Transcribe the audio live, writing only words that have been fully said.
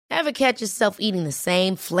Ever catch yourself eating the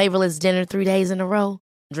same flavorless dinner 3 days in a row?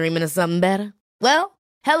 Dreaming of something better? Well,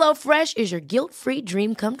 HelloFresh is your guilt-free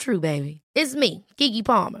dream come true, baby. It's me, Keke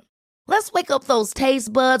Palmer. Let's wake up those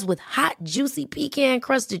taste buds with hot, juicy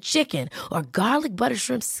pecan-crusted chicken or garlic butter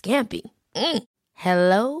shrimp scampi.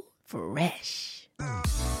 Hello Fresh.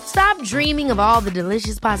 Stop dreaming of all the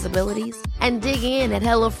delicious possibilities and dig in at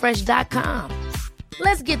HelloFresh.com.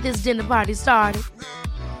 Let's get this dinner party started.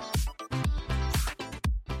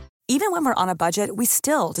 Even when we're on a budget, we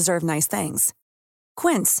still deserve nice things.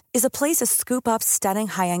 Quince is a place to scoop up stunning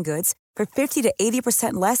high-end goods for 50 to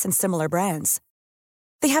 80% less than similar brands.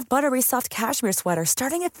 They have buttery soft cashmere sweaters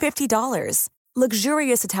starting at $50,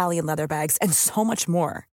 luxurious Italian leather bags, and so much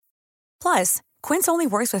more. Plus, Quince only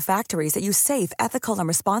works with factories that use safe, ethical, and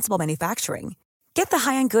responsible manufacturing. Get the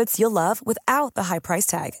high-end goods you'll love without the high price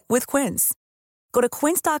tag with Quince. Go to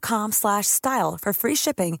quince.com/style for free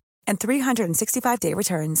shipping and 365-day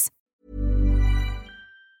returns.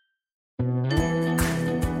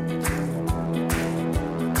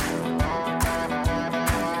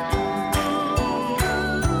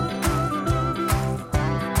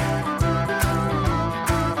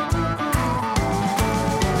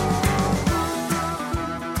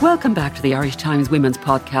 Welcome back to the Irish Times Women's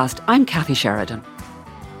Podcast. I'm Kathy Sheridan.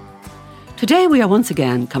 Today we are once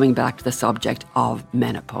again coming back to the subject of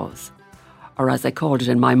menopause, or as I called it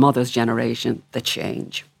in my mother's generation, the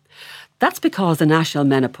change. That's because the National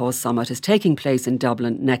Menopause Summit is taking place in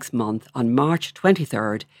Dublin next month on March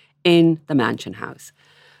 23rd in the Mansion House.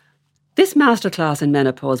 This masterclass in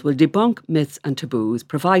menopause will debunk myths and taboos,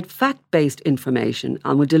 provide fact-based information,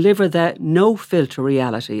 and will deliver the no-filter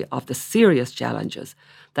reality of the serious challenges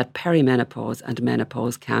that perimenopause and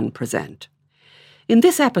menopause can present. In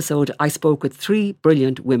this episode, I spoke with 3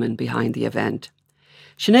 brilliant women behind the event.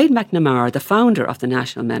 Sinead McNamara, the founder of the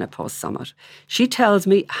National Menopause Summit, she tells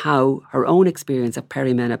me how her own experience of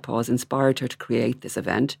perimenopause inspired her to create this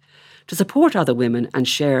event, to support other women and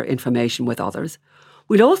share information with others.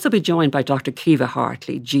 We'll also be joined by Dr. Kiva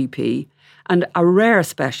Hartley, GP, and a rare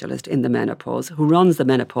specialist in the menopause who runs the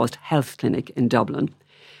Menopause Health Clinic in Dublin.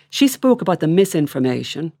 She spoke about the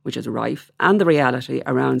misinformation, which is rife, and the reality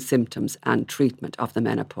around symptoms and treatment of the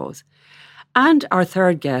menopause. And our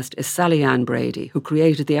third guest is Sally Ann Brady, who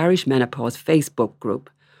created the Irish Menopause Facebook group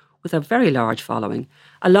with a very large following,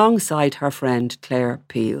 alongside her friend Claire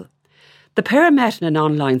Peel. The pair met in an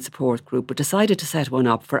online support group but decided to set one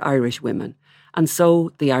up for Irish women, and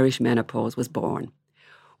so the Irish Menopause was born.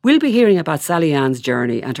 We'll be hearing about Sally Ann's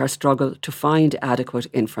journey and her struggle to find adequate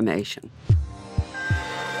information.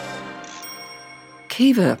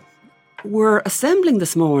 Kiva, we're assembling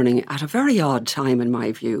this morning at a very odd time in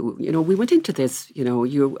my view. You know, we went into this,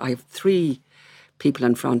 I have 3 people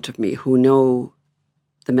in front of me who know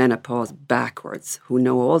the menopause backwards, who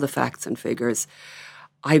know all the facts and figures.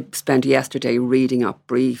 I spent yesterday reading up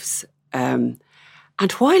briefs.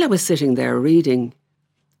 And while I was sitting there reading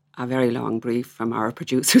a very long brief from our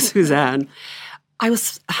producer, Suzanne, I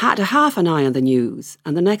had a half an eye on the news.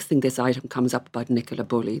 And the next thing, this item comes up about Nicola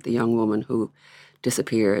Bulley, the young woman who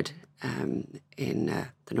disappeared in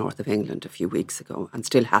the north of England a few weeks ago and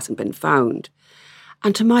still hasn't been found.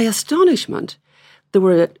 And to my astonishment, they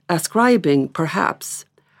were ascribing perhaps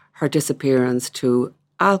her disappearance to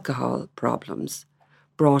alcohol problems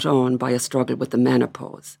brought on by a struggle with the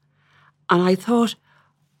menopause. And I thought,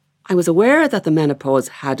 I was aware that the menopause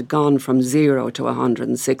had gone from 0 to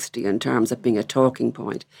 160 in terms of being a talking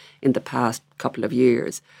point in the past couple of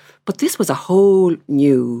years. But this was a whole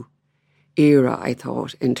new era, I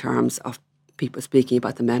thought, in terms of people speaking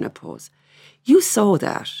about the menopause. You saw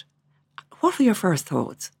that. What were your first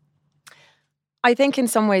thoughts? I think in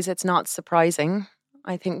some ways it's not surprising.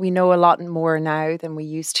 I think we know a lot more now than we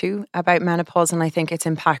used to about menopause, and I think its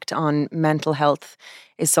impact on mental health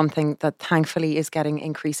is something that thankfully is getting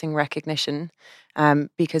increasing recognition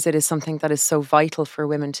because it is something that is so vital for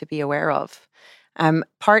women to be aware of.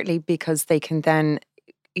 Partly because they can then,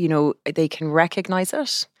 they can recognise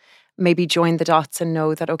it, maybe join the dots and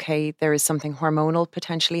know that, okay, there is something hormonal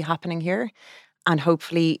potentially happening here, and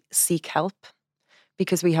hopefully seek help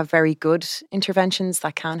because we have very good interventions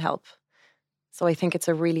that can help. So I think it's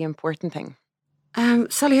a really important thing.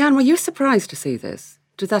 Sally Ann, were you surprised to see this?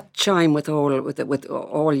 Did that chime with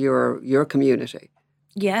all your community?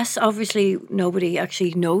 Yes, obviously nobody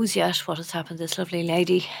actually knows yet what has happened to this lovely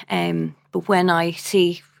lady. But when I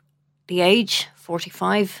see the age,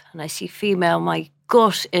 45, and I see female, my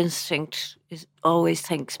gut instinct always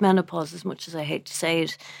thinks menopause, as much as I hate to say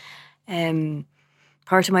it.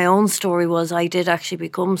 Part of my own story was I did actually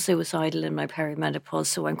become suicidal in my perimenopause,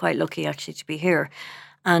 so I'm quite lucky actually to be here.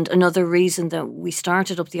 And another reason that we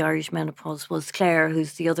started up the Irish Menopause was Claire,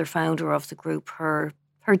 who's the other founder of the group, her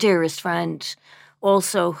dearest friend.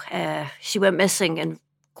 Also, she went missing in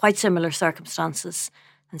quite similar circumstances,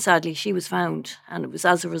 and sadly she was found, and it was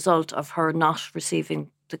as a result of her not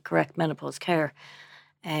receiving the correct menopause care.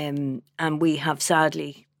 And we have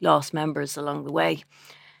sadly lost members along the way.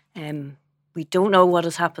 We don't know what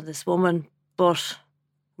has happened to this woman, but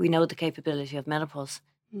we know the capability of menopause.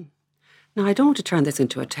 Now, I don't want to turn this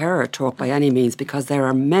into a terror talk by any means, because there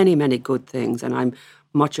are many, many good things, and I'm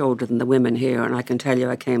much older than the women here, and I can tell you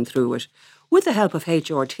I came through it with the help of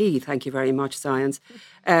HRT, thank you very much, science,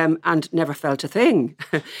 and never felt a thing.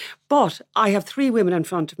 But I have 3 women in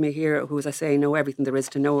front of me here who, as I say, know everything there is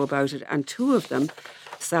to know about it, and 2 of them,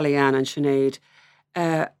 Sally Ann and Sinead,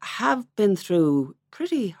 have been through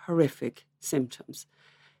pretty horrific symptoms.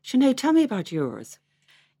 Sinead, tell me about yours.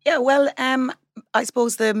 Yeah, well, I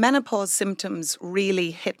suppose the menopause symptoms really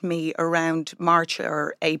hit me around March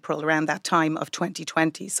or April, around that time of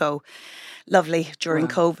 2020. So lovely during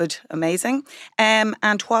COVID, amazing.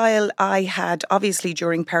 And while I had, obviously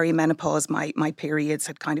during perimenopause, my periods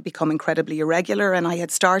had kind of become incredibly irregular, and I had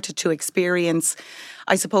started to experience,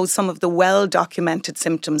 I suppose, some of the well-documented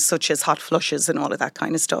symptoms such as hot flushes and all of that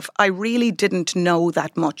kind of stuff. I really didn't know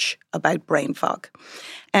that much about brain fog.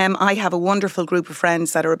 I have a wonderful group of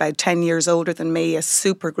friends that are about 10 years older than me, a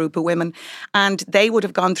super group of women, and they would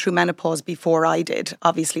have gone through menopause before I did,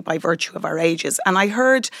 obviously by virtue of our ages. And I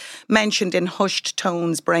heard mentioned in hushed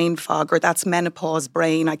tones brain fog, or that's menopause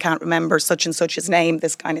brain, I can't remember such and such's name,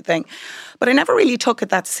 this kind of thing. But I never really took it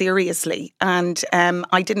that seriously, and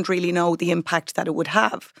I didn't really know the impact that it would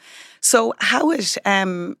have. So how it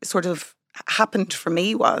sort of happened for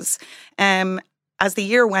me was, as the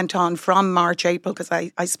year went on from March, April, because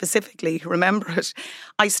I specifically remember it,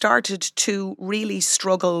 I started to really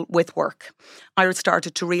struggle with work. I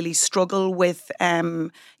started to really struggle with,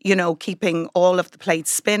 keeping all of the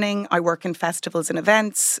plates spinning. I work in festivals and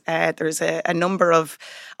events. There's a number of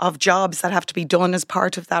jobs that have to be done as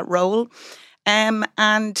part of that role. And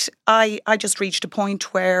I just reached a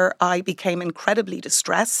point where I became incredibly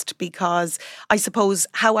distressed, because I suppose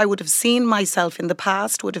how I would have seen myself in the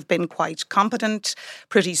past would have been quite competent,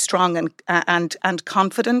 pretty strong and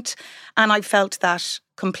confident. And I felt that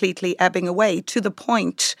completely ebbing away, to the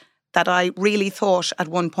point that I really thought at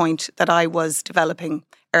one point that I was developing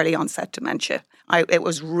early onset dementia. It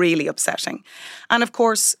was really upsetting. And of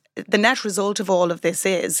course, the net result of all of this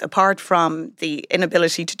is, apart from the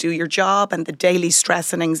inability to do your job and the daily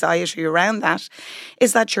stress and anxiety around that,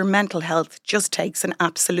 is that your mental health just takes an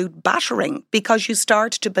absolute battering, because you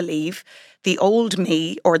start to believe the old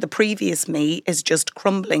me or the previous me is just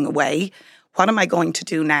crumbling away. What am I going to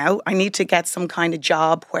do now? I need to get some kind of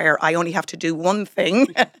job where I only have to do one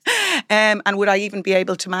thing. And would I even be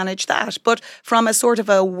able to manage that? But from a sort of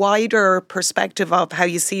a wider perspective of how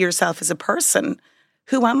you see yourself as a person,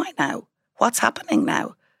 who am I now? What's happening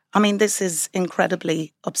now? I mean, this is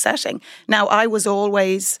incredibly upsetting. Now, I was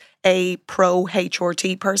always a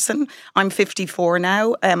pro-HRT person. I'm 54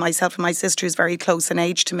 now. Myself and my sister is very close in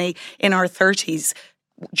age to me, in our 30s.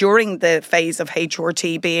 During the phase of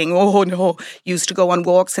HRT being, oh no, used to go on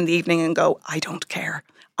walks in the evening and go, I don't care,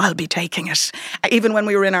 I'll be taking it, even when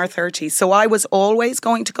we were in our 30s. So I was always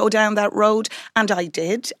going to go down that road, and I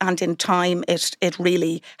did. And in time, it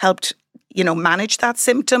really helped, manage that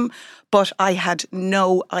symptom. But I had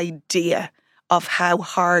no idea of how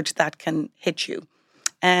hard that can hit you.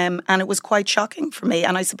 And it was quite shocking for me.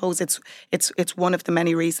 And I suppose it's one of the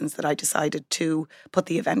many reasons that I decided to put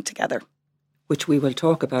the event together, which we will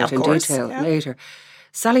talk about in detail later.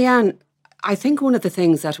 Sally Ann, I think one of the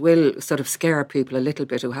things that will sort of scare people a little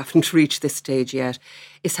bit who haven't reached this stage yet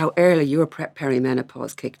is how early your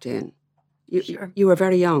perimenopause kicked in. You were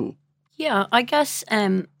very young. Yeah, I guess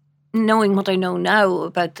knowing what I know now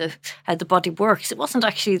about how the body works, it wasn't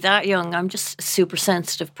actually that young. I'm just a super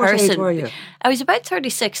sensitive person. What age were you? I was about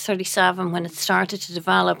 36, 37 when it started to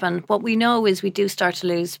develop. And what we know is we do start to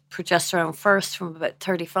lose progesterone first from about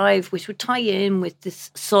 35, which would tie in with this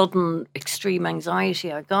sudden extreme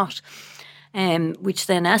anxiety I got, which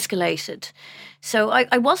then escalated. So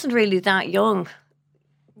I wasn't really that young.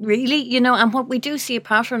 Really, and what we do see a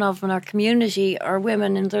pattern of in our community are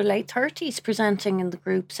women in their late 30s presenting in the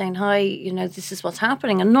group saying, hi, this is what's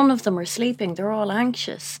happening. And none of them are sleeping. They're all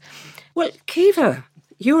anxious. Well, Kiva,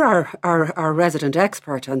 you're our resident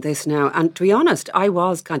expert on this now. And to be honest, I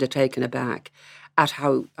was kind of taken aback at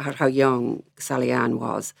how young Sally Ann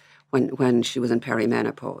was when she was in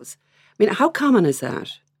perimenopause. I mean, how common is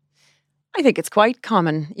that? I think it's quite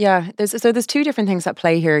common, yeah. There's 2 different things at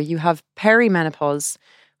play here. You have perimenopause,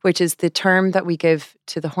 which is the term that we give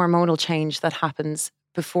to the hormonal change that happens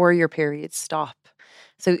before your periods stop.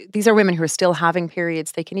 So these are women who are still having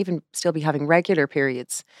periods. They can even still be having regular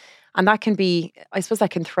periods. And that can be, I suppose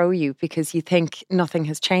that can throw you because you think nothing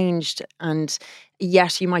has changed and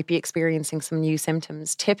yet you might be experiencing some new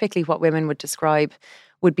symptoms. Typically what women would describe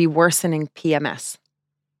would be worsening PMS.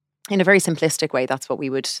 In a very simplistic way, that's what we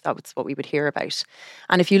would hear about.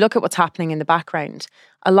 And if you look at what's happening in the background,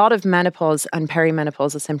 a lot of menopause and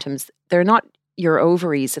perimenopausal symptoms, they're not your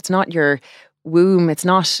ovaries, it's not your womb, it's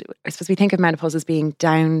not, I suppose we think of menopause as being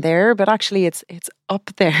down there, but actually it's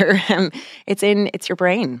up there. It's your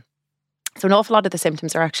brain. So an awful lot of the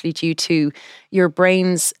symptoms are actually due to your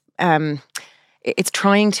brain's, it's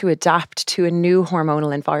trying to adapt to a new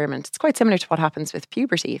hormonal environment. It's quite similar to what happens with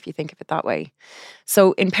puberty, if you think of it that way.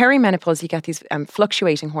 So in perimenopause, you get these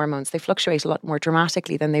fluctuating hormones. They fluctuate a lot more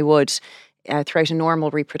dramatically than they would throughout a normal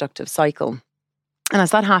reproductive cycle. And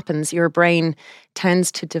as that happens, your brain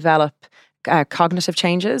tends to develop cognitive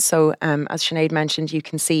changes. So as Sinead mentioned, you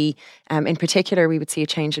can see, in particular, we would see a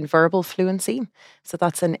change in verbal fluency. So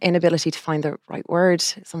that's an inability to find the right word,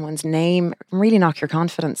 someone's name, really knock your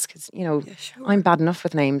confidence because, I'm bad enough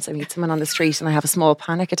with names. I meet someone on the street and I have a small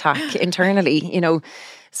panic attack internally,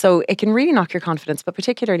 So it can really knock your confidence, but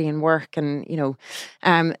particularly in work and,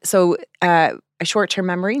 a short-term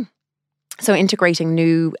memory. So integrating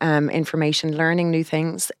new information, learning new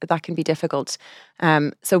things, that can be difficult.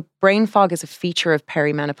 So brain fog is a feature of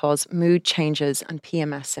perimenopause, mood changes and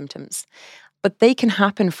PMS symptoms. But they can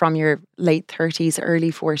happen from your late 30s,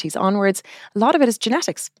 early 40s onwards. A lot of it is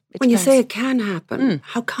genetics. When you say it can happen,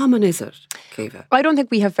 how common is it, Kiva? I don't think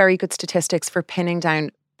we have very good statistics for pinning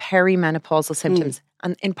down perimenopausal symptoms.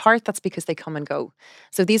 And in part, that's because they come and go.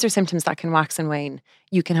 So these are symptoms that can wax and wane.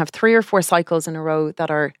 You can have 3 or 4 cycles in a row that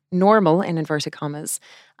are normal, in inverted commas,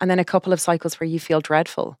 and then a couple of cycles where you feel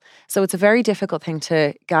dreadful. So it's a very difficult thing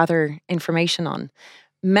to gather information on.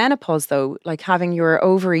 Menopause, though, like having your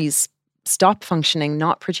ovaries stop functioning,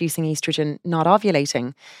 not producing estrogen, not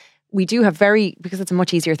ovulating, we do have because it's a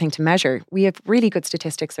much easier thing to measure, we have really good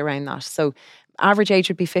statistics around that. So average age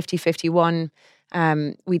would be 50, 51.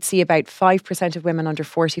 We'd see about 5% of women under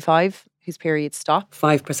 45 whose periods stop.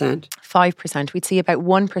 5%? 5%. We'd see about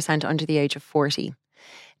 1% under the age of 40.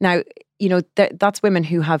 Now, that's women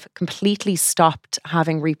who have completely stopped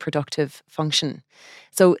having reproductive function.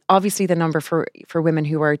 So obviously the number for women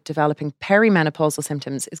who are developing perimenopausal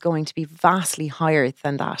symptoms is going to be vastly higher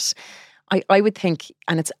than that. I would think,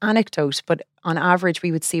 and it's anecdote, but on average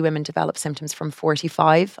we would see women develop symptoms from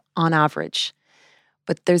 45 on average.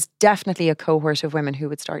 But there's definitely a cohort of women who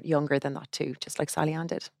would start younger than that too, just like Sally Ann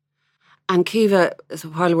did. And Kiva, so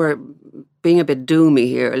while we're being a bit doomy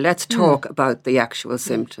here, let's talk about the actual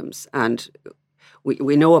symptoms. And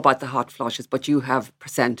we know about the hot flushes, but you have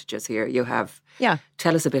percentages here.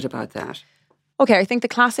 Tell us a bit about that. Okay, I think the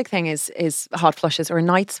classic thing is hot flushes or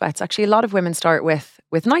night sweats. Actually, a lot of women start with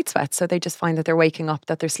night sweats. So they just find that they're waking up,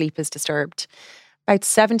 that their sleep is disturbed. About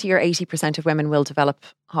 70 or 80% of women will develop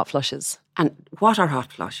hot flushes. And what are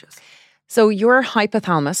hot flushes? So your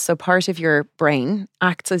hypothalamus, so part of your brain,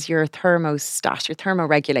 acts as your thermostat, your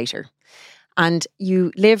thermoregulator. And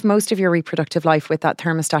you live most of your reproductive life with that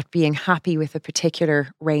thermostat being happy with a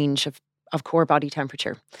particular range of core body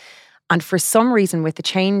temperature. And for some reason, with the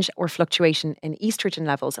change or fluctuation in estrogen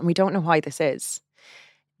levels, and we don't know why this is,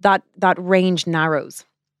 that range narrows.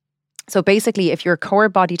 So basically, if your core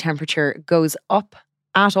body temperature goes up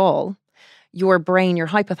at all, your brain, your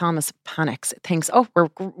hypothalamus panics. It thinks, oh,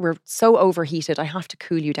 we're so overheated, I have to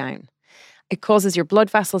cool you down. It causes your blood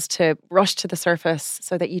vessels to rush to the surface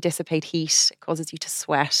so that you dissipate heat. It causes you to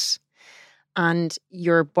sweat. And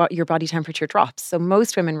your body temperature drops. So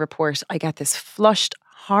most women report, I get this flushed,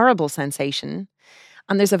 horrible sensation.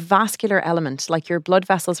 And there's a vascular element, like your blood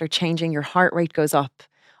vessels are changing, your heart rate goes up,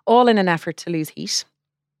 all in an effort to lose heat.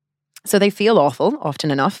 So they feel awful, often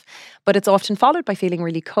enough, but it's often followed by feeling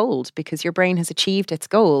really cold because your brain has achieved its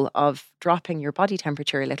goal of dropping your body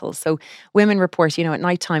temperature a little. So women report, at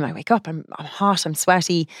nighttime, I wake up, I'm hot, I'm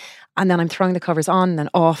sweaty, and then I'm throwing the covers on, then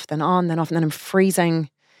off, then on, then off, and then I'm freezing.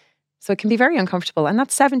 So it can be very uncomfortable. And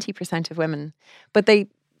that's 70% of women. But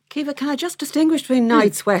Kiva, can I just distinguish between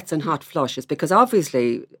night sweats and hot flushes? Because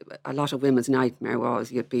obviously a lot of women's nightmare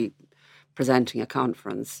was you'd be presenting a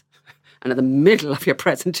conference and in the middle of your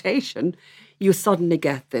presentation, you suddenly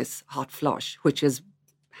get this hot flush, which is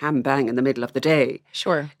ham bang in the middle of the day.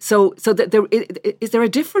 Sure. So is there a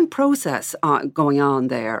different process going on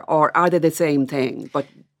there, or are they the same thing? But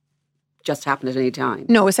just happen at any time?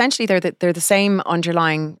 No, essentially they're the same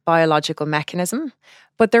underlying biological mechanism,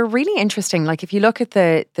 but they're really interesting. Like if you look at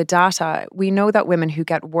the data, we know that women who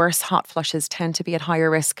get worse hot flushes tend to be at higher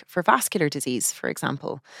risk for vascular disease, for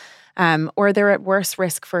example. Or they're at worse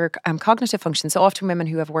risk for cognitive function. So often women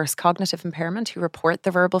who have worse cognitive impairment, who report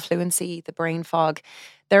the verbal fluency, the brain fog,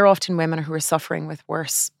 they're often women who are suffering with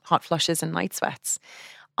worse hot flushes and night sweats.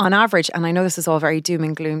 On average, and I know this is all very doom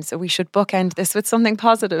and gloom, so we should bookend this with something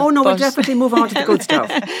positive. Oh no, we'll definitely move on to the good stuff.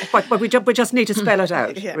 But we just need to spell it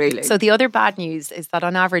out, really. So the other bad news is that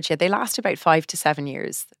on average, they last about 5 to 7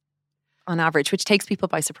 years. On average, which takes people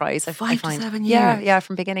by surprise. I 5 find. to 7 years? Yeah,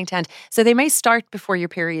 from beginning to end. So they may start before your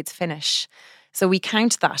periods finish. So we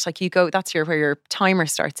count that, like you go, that's where your timer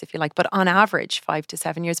starts, if you like. But on average, 5 to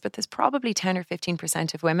 7 years. But there's probably 10 or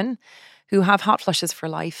 15% of women who have hot flushes for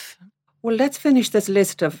life. Well, let's finish this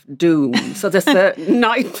list of doom. So there's the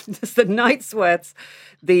night sweats,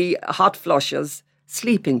 the hot flushes,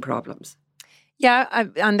 sleeping problems. Yeah,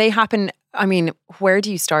 and they happen. I mean, where do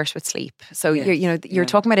you start with sleep? So you're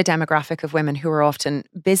talking about a demographic of women who are often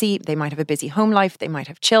busy. They might have a busy home life. They might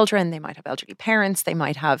have children. They might have elderly parents. They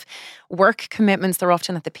might have work commitments. They're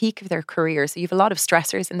often at the peak of their career. So you have a lot of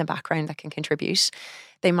stressors in the background that can contribute.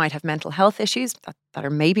 They might have mental health issues that are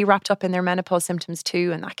maybe wrapped up in their menopause symptoms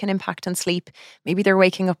too, and that can impact on sleep. Maybe they're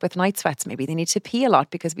waking up with night sweats. Maybe they need to pee a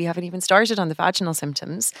lot because we haven't even started on the vaginal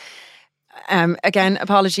symptoms. Again,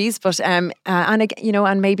 apologies, but and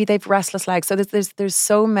maybe they've restless legs. So there's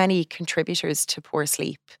so many contributors to poor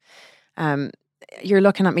sleep. You're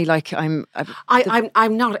looking at me like I'm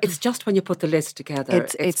not. It's just when you put the list together,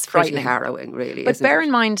 it's pretty harrowing, really. But bear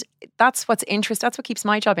in mind, that's what's interesting. That's what keeps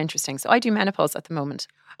my job interesting. So I do menopause at the moment,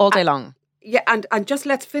 all day long. Yeah, and just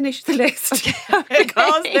let's finish the list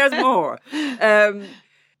because there's more.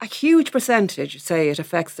 A huge percentage say it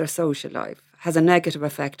affects their social life, has a negative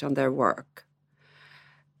effect on their work.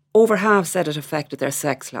 Over half said it affected their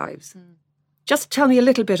sex lives. Just tell me a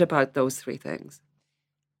little bit about those three things.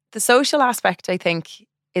 The social aspect, I think,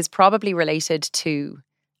 is probably related to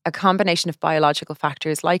a combination of biological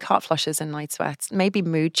factors like hot flushes and night sweats. Maybe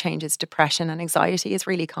mood changes, depression and anxiety is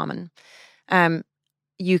really common.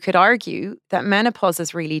 You could argue that menopause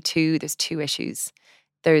is really there's two issues.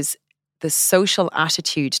 There's the social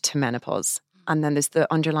attitude to menopause, and then there's the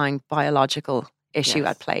underlying biological issue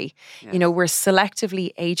at play. Yes. We're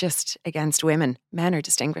selectively ageist against women. Men are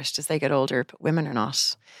distinguished as they get older, but women are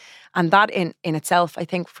not. And that in itself, I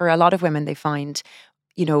think for a lot of women, they find,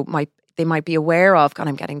 they might be aware of, God,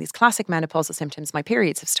 I'm getting these classic menopausal symptoms. My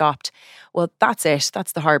periods have stopped. Well, that's it.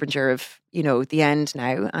 That's the harbinger of, the end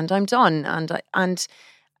now, and I'm done. And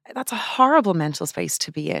that's a horrible mental space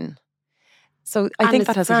to be in. So I think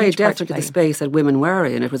that has a huge part to play. The space that women were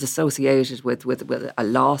in. It was associated with a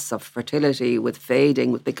loss of fertility, with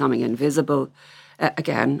fading, with becoming invisible.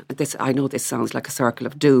 Again, I know this sounds like a circle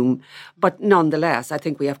of doom, but nonetheless, I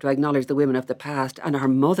think we have to acknowledge the women of the past and our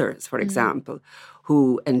mothers, for example,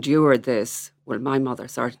 who endured this. Well, my mother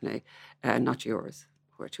certainly, not yours.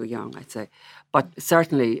 We're too young, I'd say. But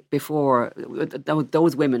certainly before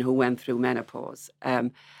those women who went through menopause,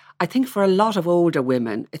 I think for a lot of older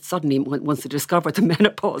women, it suddenly, once they discovered the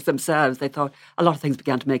menopause themselves, they thought a lot of things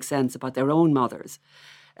began to make sense about their own mothers.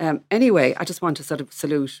 Anyway, I just want to sort of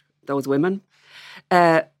salute those women.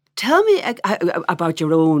 Tell me about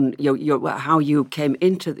your own, how you came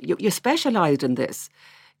into, you specialised in this,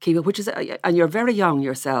 Kiva, which is, and you're very young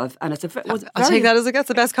yourself, and I'll take that as that's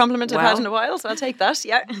the best compliment I've had in a while, so I'll take that,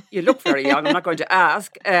 yeah. You look very young, I'm not going to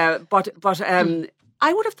ask, but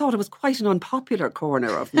I would have thought it was quite an unpopular corner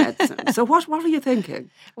of medicine. So what were you thinking?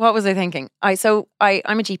 What was I thinking? I'm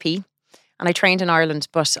a GP and I trained in Ireland,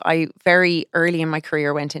 but I very early in my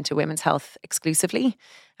career went into women's health exclusively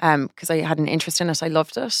because I had an interest in it. I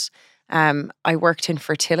loved it. I worked in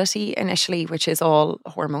fertility initially, which is all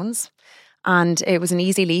hormones. And it was an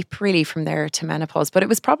easy leap really from there to menopause. But it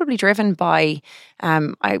was probably driven by,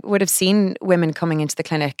 I would have seen women coming into the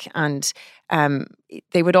clinic and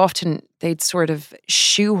they'd sort of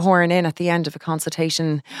shoehorn in at the end of a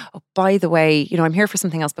consultation, oh, by the way, I'm here for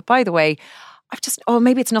something else, but by the way,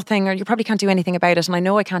 maybe it's nothing, or you probably can't do anything about it. And I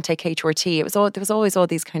know I can't take HRT. There was always all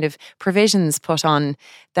these kind of provisions put on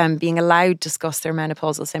them being allowed to discuss their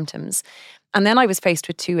menopausal symptoms. And then I was faced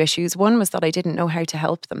with two issues. One was that I didn't know how to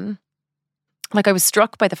help them. Like I was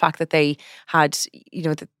struck by the fact that they had,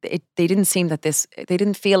 they didn't seem that they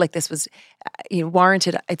didn't feel like this was,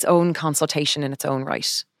 warranted its own consultation in its own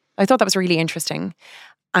right. I thought that was really interesting.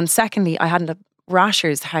 And secondly, I hadn't a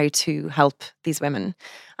rashers how to help these women.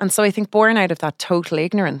 And so I think born out of that total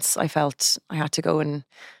ignorance, I felt I had to go and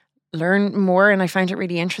learn more, and I found it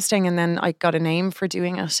really interesting. And then I got a name for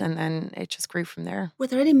doing it, and then it just grew from there. Were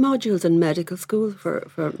there any modules in medical school for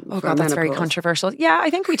Oh God, that's very menopause? controversial. Yeah, I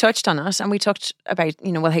think we touched on it, and we talked about,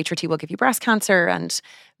 well, HRT will give you breast cancer, and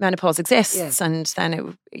menopause exists, and then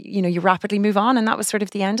it, you rapidly move on, and that was sort of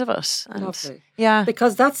the end of it. And Lovely. yeah,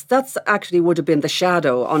 Because that's actually would have been the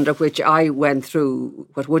shadow under which I went through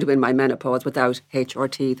what would have been my menopause without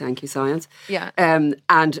HRT. Thank you, science. Yeah. And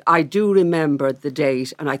I do remember the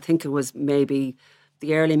date, and I think it was maybe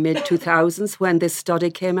the early mid-2000s when this study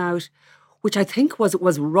came out, which I think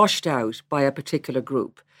was rushed out by a particular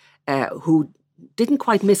group who didn't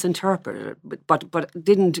quite misinterpret it, but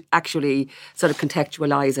didn't actually sort of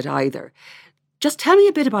contextualise it either. Just tell me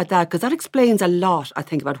a bit about that, because that explains a lot, I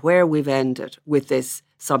think, about where we've ended with this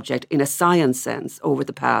subject in a science sense over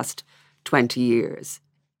the past 20 years.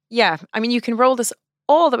 Yeah, I mean, you can roll this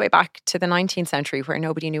all the way back to the 19th century, where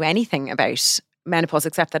nobody knew anything about menopause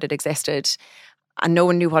except that it existed. And no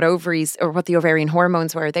one knew what ovaries or what the ovarian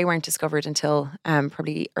hormones were. They weren't discovered until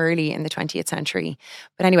probably early in the 20th century.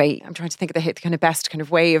 But anyway, I'm trying to think of the kind of best kind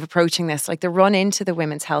of way of approaching this. Like the run into the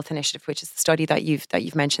Women's Health Initiative, which is the study that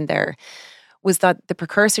you've mentioned there, was that the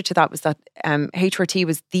precursor to that was that HRT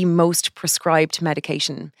was the most prescribed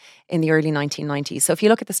medication in the early 1990s. So if you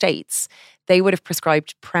look at the States, they would have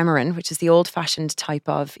prescribed Premarin, which is the old-fashioned type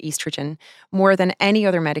of estrogen, more than any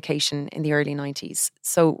other medication in the early 90s.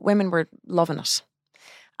 So women were loving it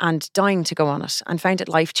and dying to go on it and found it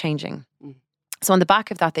life-changing. So on the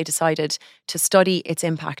back of that, they decided to study its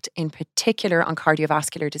impact in particular on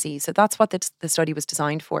cardiovascular disease. So that's what the study was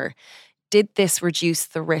designed for. Did this reduce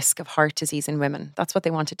the risk of heart disease in women? That's what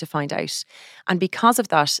they wanted to find out. And because of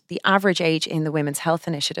that, the average age in the Women's Health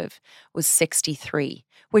Initiative was 63,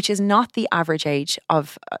 which is not the average age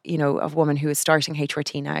of a woman who is starting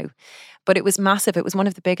HRT now. But it was massive. It was one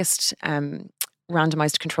of the biggest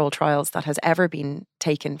randomized controlled trials that has ever been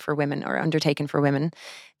taken for women or undertaken for women.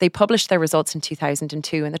 They published their results in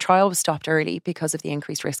 2002, and the trial was stopped early because of the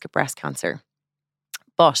increased risk of breast cancer.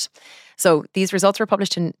 But so these results were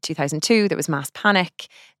published in 2002. There was mass panic.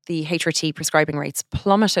 The HRT prescribing rates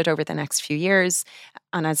plummeted over the next few years.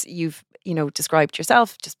 And as you've, described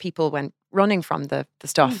yourself, just people went running from the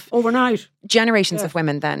stuff. Overnight. Generations of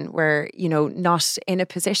women then were, not in a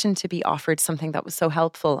position to be offered something that was so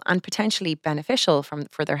helpful and potentially beneficial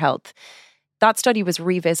for their health. That study was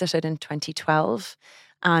revisited in 2012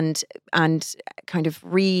 and kind of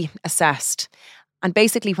reassessed. And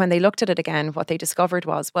basically, when they looked at it again, what they discovered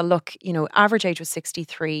was, well, look, average age was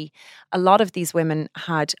 63. A lot of these women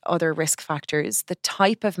had other risk factors. The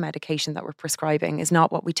type of medication that we're prescribing is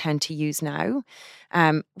not what we tend to use now.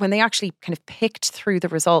 When they actually kind of picked through the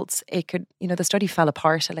results, it could, the study fell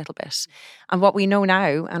apart a little bit. And what we know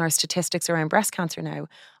now, and our statistics around breast cancer now,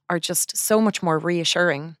 are just so much more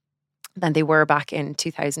reassuring than they were back in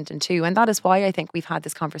 2002. And that is why I think we've had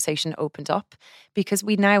this conversation opened up, because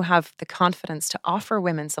we now have the confidence to offer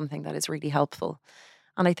women something that is really helpful.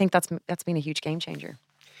 And I think that's been a huge game changer.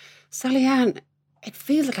 Sally-Ann, it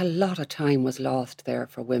feels like a lot of time was lost there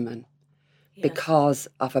for women because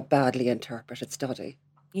of a badly interpreted study.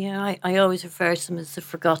 Yeah, I always refer to them as the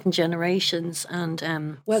forgotten generations.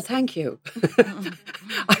 And well, thank you.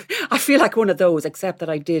 I feel like one of those, except that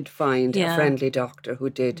I did find a friendly doctor who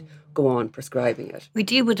did go on prescribing it. We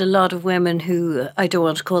deal with a lot of women who, I don't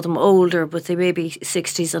want to call them older, but they may be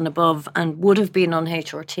 60s and above and would have been on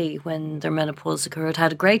HRT when their menopause occurred,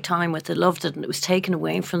 had a great time with it, loved it, and it was taken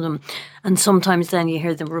away from them. And sometimes then you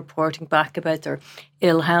hear them reporting back about their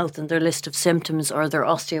ill health and their list of symptoms or their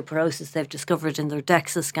osteoporosis they've discovered in their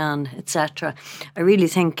DEXA scan, etc. I really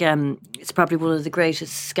think it's probably one of the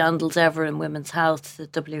greatest scandals ever in women's health, the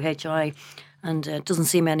WHI, and it doesn't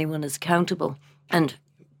seem anyone is accountable. And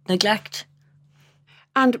neglect.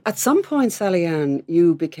 And at some point, Sally-Ann,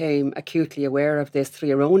 you became acutely aware of this through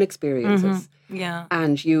your own experiences. Mm-hmm. Yeah.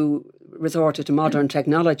 And you resorted to modern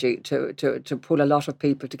technology to pull a lot of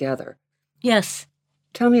people together. Yes.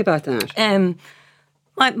 Tell me about that.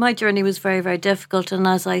 My journey was very, very difficult, and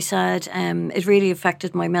as I said, it really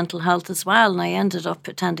affected my mental health as well, and I ended up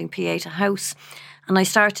attending PA to house. And I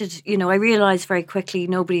started, I realised very quickly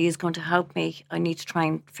nobody is going to help me. I need to try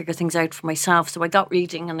and figure things out for myself. So I got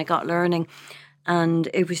reading and I got learning. And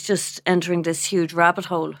it was just entering this huge rabbit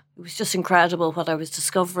hole. It was just incredible what I was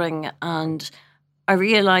discovering. And I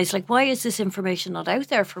realised, why is this information not out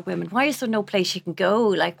there for women? Why is there no place you can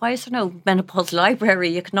go? Why is there no menopause library?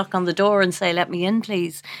 You can knock on the door and say, let me in,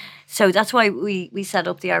 please. So that's why we set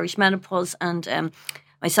up the Irish Menopause, and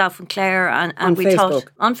myself and Claire, and we thought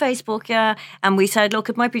on Facebook, and we said, look,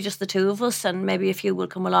 it might be just the two of us, and maybe a few will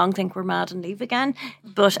come along, think we're mad and leave again.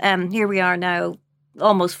 But here we are now,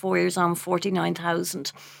 almost 4 years on,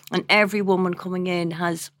 49,000. And every woman coming in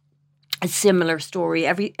has a similar story.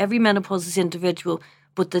 Every menopause is individual,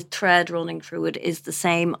 but the thread running through it is the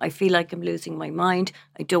same. I feel like I'm losing my mind.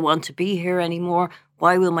 I don't want to be here anymore.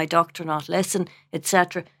 Why will my doctor not listen?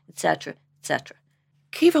 Etc., etc., etc.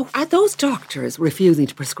 Kiva, are those doctors refusing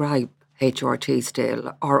to prescribe HRT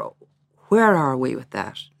still, or where are we with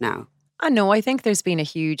that now? No, I think there's been a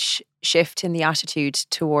huge shift in the attitude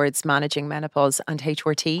towards managing menopause and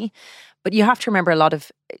HRT. But you have to remember a lot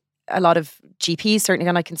of GPs, certainly,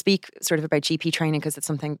 and I can speak sort of about GP training because it's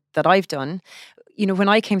something that I've done. You know, when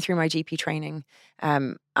I came through my GP training,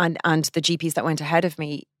 and the GPs that went ahead of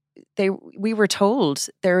me, we were told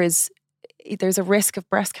there's a risk of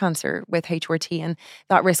breast cancer with HRT, and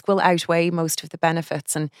that risk will outweigh most of the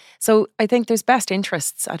benefits. And so I think there's best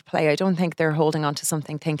interests at play. I don't think they're holding on to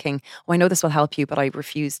something thinking, oh, I know this will help you, but I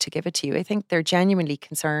refuse to give it to you. I think they're genuinely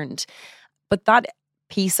concerned. But that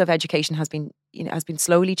piece of education has been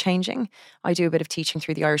slowly changing. I do a bit of teaching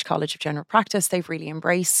through the Irish College of General Practice. They've really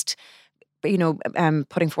embraced,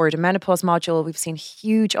 putting forward a menopause module. We've seen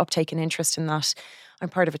huge uptake and interest in that. I'm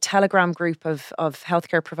part of a Telegram group of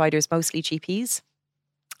healthcare providers, mostly GPs.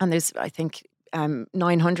 And there's, I think,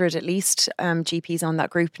 900 at least GPs on that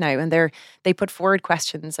group now. And they put forward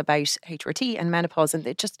questions about HRT and menopause, and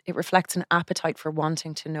it reflects an appetite for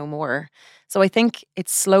wanting to know more. So I think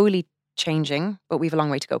it's slowly changing, but we've a long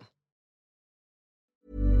way to go.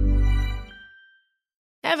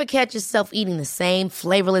 Ever catch yourself eating the same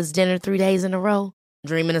flavorless dinner 3 days in a row?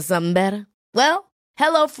 Dreaming of something better? Well,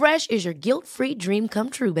 HelloFresh is your guilt-free dream come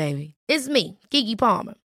true, baby. It's me, Keke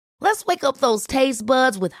Palmer. Let's wake up those taste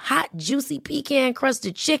buds with hot, juicy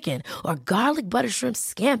pecan-crusted chicken or garlic butter shrimp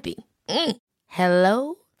scampi.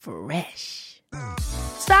 Hello Fresh.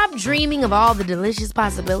 Stop dreaming of all the delicious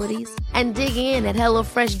possibilities and dig in at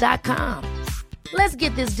HelloFresh.com. Let's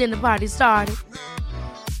get this dinner party started.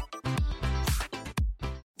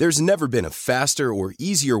 There's never been a faster or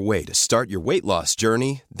easier way to start your weight loss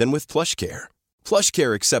journey than with PlushCare.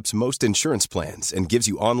 PlushCare accepts most insurance plans and gives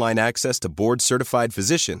you online access to board-certified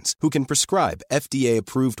physicians who can prescribe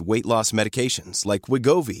FDA-approved weight loss medications like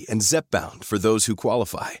Wegovy and Zepbound for those who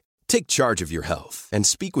qualify. Take charge of your health and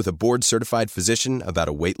speak with a board-certified physician about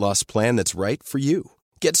a weight loss plan that's right for you.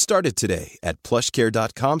 Get started today at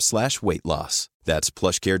plushcare.com/weight loss. That's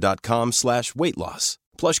plushcare.com/weight loss.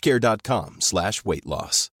 plushcare.com/weight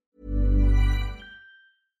loss.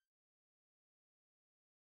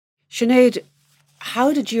 Sinead,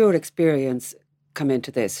 how did your experience come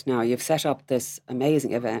into this? Now, you've set up this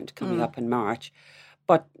amazing event coming up in March,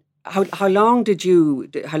 but how long did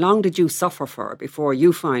you suffer for before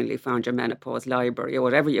you finally found your menopause library or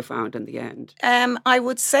whatever you found in the end? I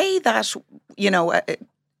would say that,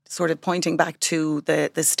 sort of pointing back to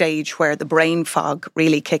the stage where the brain fog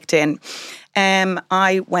really kicked in.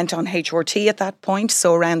 I went on HRT at that point,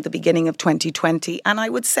 so around the beginning of 2020. And I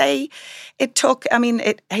would say it took,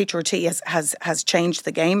 HRT has changed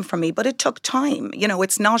the game for me, but it took time.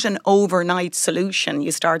 It's not an overnight solution.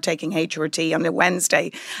 You start taking HRT on a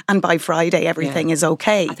Wednesday and by Friday everything is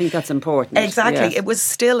okay. I think that's important. Exactly. Yes. It was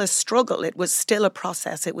still a struggle. It was still a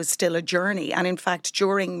process. It was still a journey. And in fact,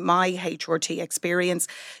 during my HRT experience,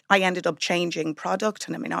 I ended up changing product.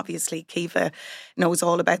 And obviously, Kiva knows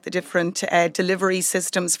all about the different delivery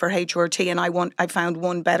systems for HRT, and I found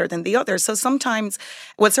one better than the other. So sometimes,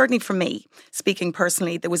 well, certainly for me, speaking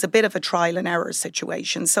personally, there was a bit of a trial and error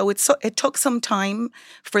situation. So it took some time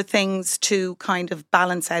for things to kind of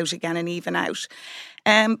balance out again and even out.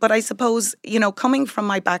 But I suppose, coming from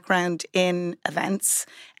my background in events,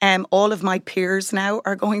 all of my peers now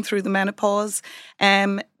are going through the menopause.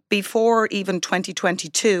 Before even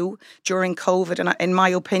 2022, during COVID, and in my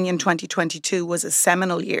opinion, 2022 was a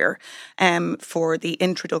seminal year for the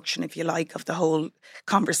introduction, if you like, of the whole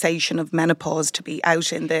conversation of menopause to be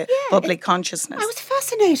out in the public consciousness. I was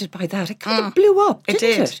fascinated by that. It kind of blew up,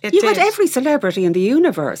 didn't it? You had every celebrity in the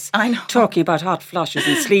universe talking about hot flushes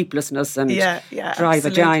and sleeplessness and dry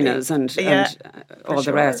vaginas and all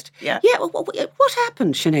the rest. Yeah. What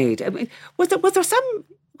happened, Sinead?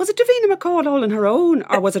 Was it Davina McCall all on her own,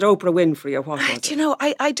 or was it Oprah Winfrey, or what was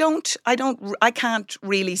it? I can't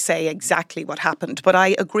really say exactly what happened, but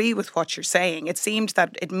I agree with what you're saying. It seemed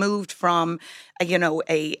that it moved from,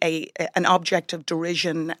 an object of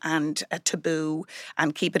derision and a taboo,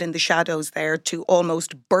 and keep it in the shadows there, to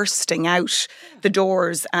almost bursting out the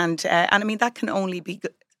doors, and that can only be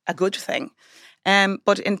a good thing.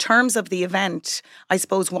 But in terms of the event, I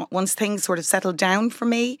suppose once things sort of settled down for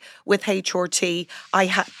me with HRT, I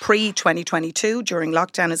had pre-2022, during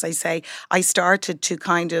lockdown, as I say, I started to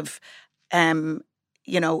kind of,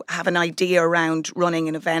 have an idea around running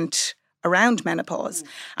an event around menopause.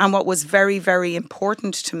 And what was very, very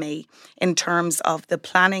important to me in terms of the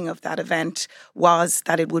planning of that event was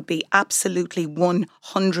that it would be absolutely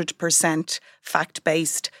 100%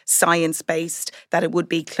 fact-based, science-based, that it would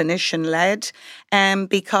be clinician-led.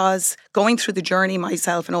 Because going through the journey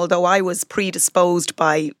myself, and although I was predisposed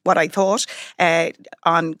by what I thought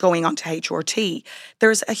on going on to HRT,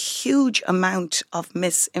 there's a huge amount of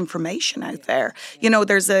misinformation out there.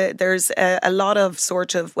 There's a lot of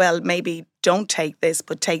sort of, well, maybe don't take this,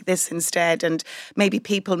 but take this instead. And maybe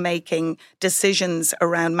people making decisions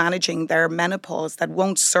around managing their menopause that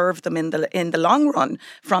won't serve them in the long run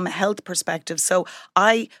from a health perspective. So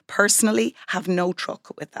I personally have no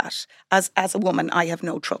truck with that. As a woman, I have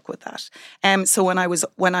no truck with that. So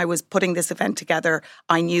when I was putting this event together,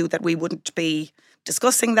 I knew that we wouldn't be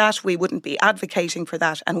discussing that, we wouldn't be advocating for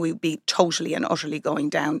that, and we'd be totally and utterly going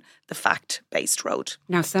down the fact-based road.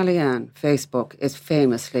 Now, Sally Ann, Facebook is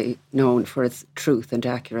famously known for its truth and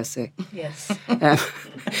accuracy. Yes.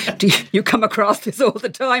 Do you come across this all the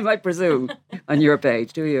time, I presume, on your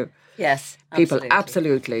page, do you? Yes, People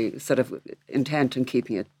absolutely sort of intent on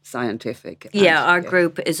keeping it scientific. Yeah, our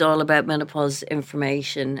group is all about menopause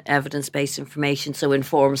information, evidence-based information, so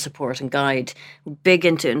inform, support and guide. We're big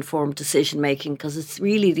into informed decision-making because it's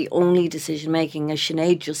really the only decision-making. As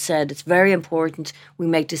Sinead just said, it's very important we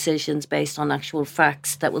make decisions based on actual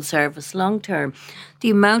facts that will serve us long-term. The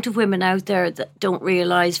amount of women out there that don't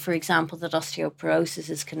realise, for example, that osteoporosis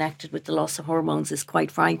is connected with the loss of hormones is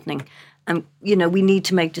quite frightening. And, we need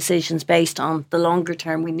to make decisions based on the longer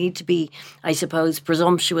term. We need to be, I suppose,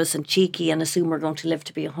 presumptuous and cheeky and assume we're going to live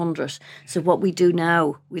to be 100. So what we do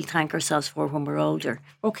now, we'll thank ourselves for when we're older.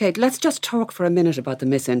 OK, let's just talk for a minute about the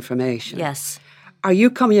misinformation. Yes. Are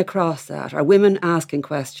you coming across that? Are women asking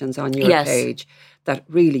questions on your page that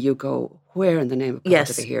really you go, where in the name of God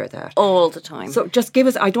did I hear that? All the time. So just give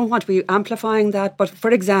us, I don't want to be amplifying that, but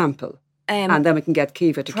for example... and then we can get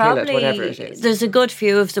Kiva to kill it, whatever it is. There's a good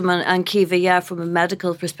few of them, and Kiva, from a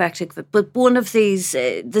medical perspective. But one of these,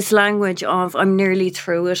 this language of I'm nearly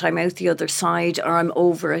through it, I'm out the other side, or I'm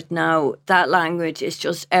over it now, that language is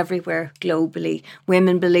just everywhere globally.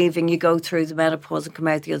 Women believing you go through the menopause and come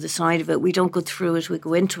out the other side of it. We don't go through it, we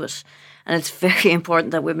go into it. And it's very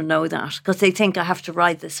important that women know that because they think I have to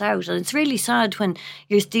ride this out. And it's really sad when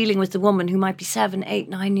you're dealing with a woman who might be 7, 8,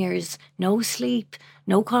 9 years, no sleep,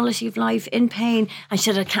 no quality of life, in pain. And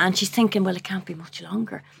she said, I can't. She's thinking, well, it can't be much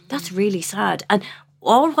longer. That's really sad. And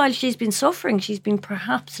all while she's been suffering, she's been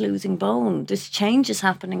perhaps losing bone. There's changes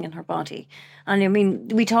happening in her body. And I mean,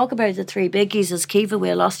 we talk about the three biggies as Kiva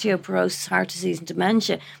will, osteoporosis, heart disease and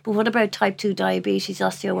dementia. But what about type 2 diabetes,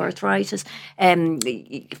 osteoarthritis?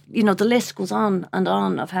 The list goes on and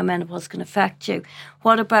on of how menopause can affect you.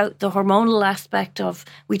 What about the hormonal aspect of,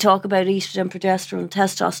 we talk about estrogen, progesterone,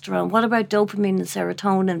 testosterone. What about dopamine and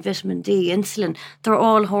serotonin, vitamin D, insulin? They're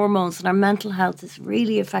all hormones, and our mental health is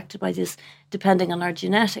really affected by this depending on our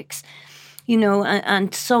genetics.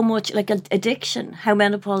 And so much like addiction, how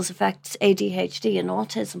menopause affects ADHD and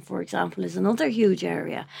autism, for example, is another huge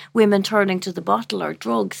area. Women turning to the bottle or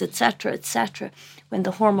drugs, etc., when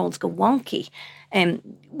the hormones go wonky.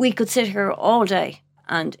 We could sit here all day,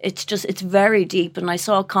 and it's very deep. And I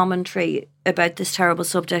saw a commentary about this terrible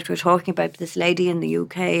subject we're talking about, this lady in the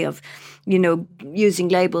UK of, using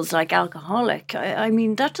labels like alcoholic. I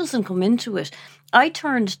mean, that doesn't come into it. I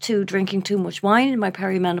turned to drinking too much wine in my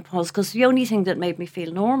perimenopause because the only thing that made me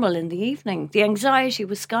feel normal in the evening, the anxiety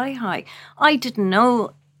was sky high. I didn't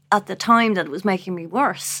know at the time that it was making me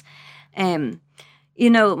worse. My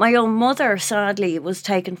own mother, sadly, was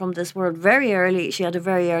taken from this world very early. She had a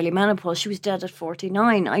very early menopause. She was dead at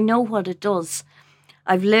 49. I know what it does.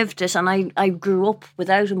 I've lived it, and I grew up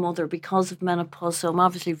without a mother because of menopause, so I'm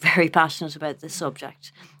obviously very passionate about this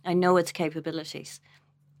subject. I know its capabilities.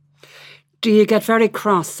 Do you get very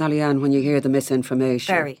cross, Sally Ann, when you hear the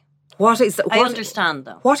misinformation? Very. I understand,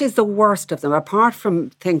 though. What is the worst of them, apart from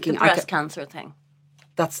thinking... The breast cancer thing.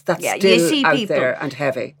 That's still you see out people, there and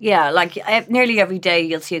heavy. Yeah, like nearly every day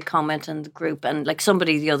you'll see a comment in the group, and like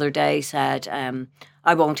somebody the other day said,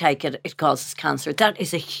 I won't take it, it causes cancer. That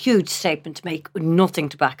is a huge statement to make with nothing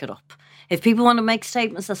to back it up. If people want to make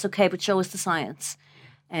statements, that's okay, but show us the science.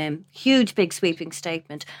 Huge, big, sweeping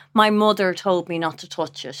statement. My mother told me not to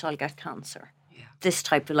touch it, I'll get cancer. Yeah. This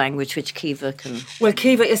type of language, which Kiva can... Well,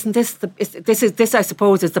 Kiva, isn't this this I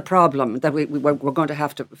suppose is the problem, that we're going to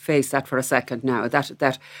have to face that for a second now,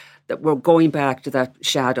 that we're going back to that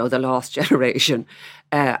shadow, the lost generation,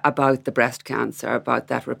 about the breast cancer, about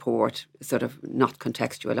that report, sort of not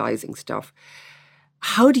contextualising stuff.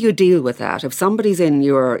 How do you deal with that? If somebody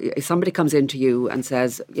comes into you and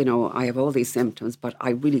says, I have all these symptoms, but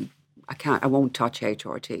I won't touch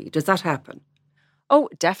HRT. Does that happen? Oh,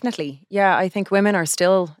 definitely. Yeah, I think women are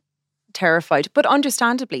still terrified, but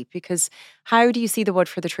understandably, because how do you see the wood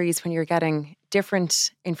for the trees when you're getting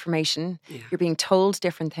different information? Yeah. You're being told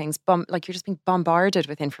different things, you're just being bombarded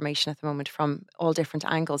with information at the moment from all different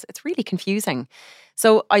angles. It's really confusing.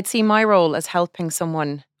 So I'd see my role as helping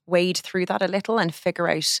someone wade through that a little and figure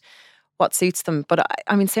out what suits them. But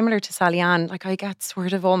I mean, similar to Sally Ann, I get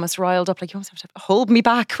sort of almost riled up, you almost have to hold me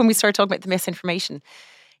back when we start talking about the misinformation.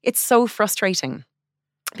 It's so frustrating.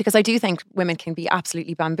 Because I do think women can be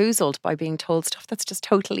absolutely bamboozled by being told stuff that's just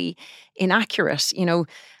totally inaccurate.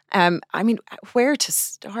 I mean, where to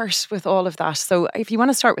start with all of that? So if you want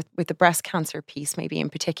to start with the breast cancer piece, maybe in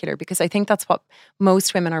particular, because I think that's what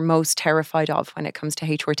most women are most terrified of when it comes to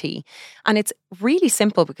HRT. And it's really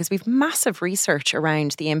simple because we've massive research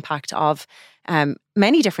around the impact of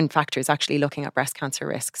many different factors actually looking at breast cancer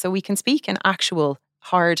risk. So we can speak in actual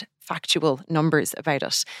hard factual numbers about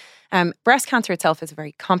it. Breast cancer itself is a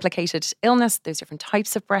very complicated illness. There's different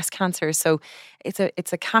types of breast cancer. So it's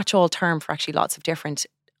a catch-all term for actually lots of different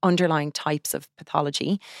underlying types of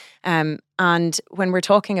pathology. And when we're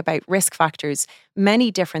talking about risk factors, many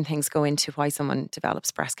different things go into why someone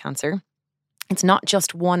develops breast cancer. It's not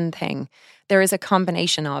just one thing. There is a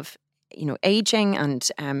combination of aging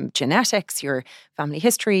and genetics, your family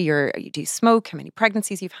history, you do smoke, how many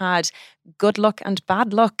pregnancies you've had, good luck and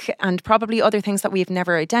bad luck, and probably other things that we've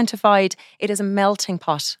never identified. It is a melting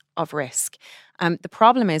pot of risk. The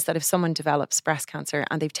problem is that if someone develops breast cancer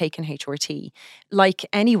and they've taken HRT, like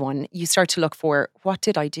anyone, you start to look for, what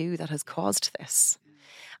did I do that has caused this?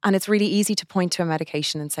 And it's really easy to point to a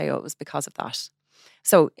medication and say, oh, it was because of that.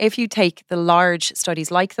 So if you take the large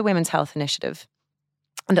studies like the Women's Health Initiative,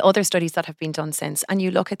 and the other studies that have been done since, and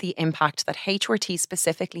you look at the impact that HRT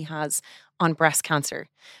specifically has on breast cancer.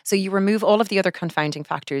 So you remove all of the other confounding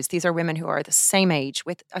factors. These are women who are the same age,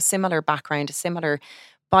 with a similar background, a similar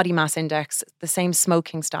body mass index, the same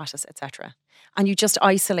smoking status, etc. And you just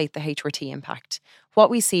isolate the HRT impact.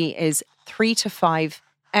 What we see is 3 to 5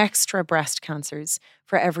 extra breast cancers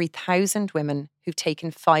for every 1,000 women who've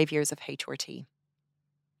taken 5 years of HRT.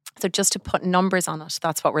 So just to put numbers on it,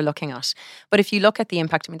 that's what we're looking at. But if you look at the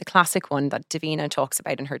impact, the classic one that Davina talks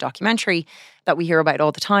about in her documentary that we hear about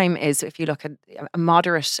all the time is if you look at a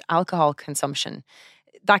moderate alcohol consumption,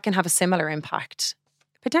 that can have a similar impact,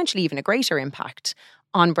 potentially even a greater impact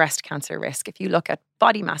on breast cancer risk. If you look at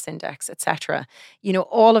body mass index, etc.,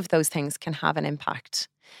 all of those things can have an impact.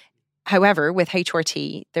 However, with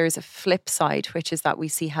HRT, there's a flip side, which is that we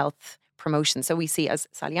see health promotion. So we see, as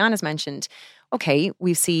Sally Ann has mentioned, okay,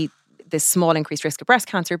 we see this small increased risk of breast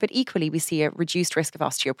cancer, but equally we see a reduced risk of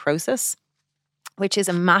osteoporosis, which is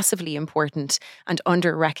a massively important and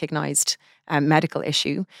under-recognised medical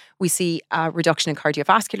issue. We see a reduction in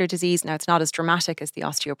cardiovascular disease. Now, it's not as dramatic as the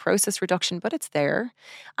osteoporosis reduction, but it's there.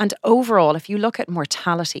 And overall, if you look at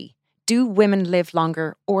mortality, do women live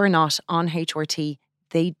longer or not on HRT?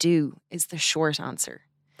 They do, is the short answer.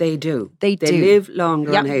 They do. They do. They live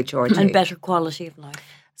longer on HRT. And better quality of life.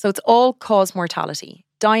 So it's all-cause mortality,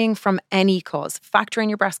 dying from any cause. Factor in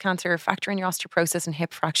your breast cancer, factor in your osteoporosis and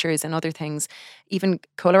hip fractures and other things. Even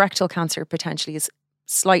colorectal cancer potentially is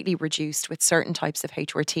slightly reduced with certain types of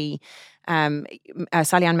HRT.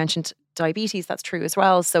 Sally Ann mentioned diabetes, that's true as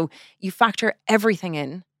well. So you factor everything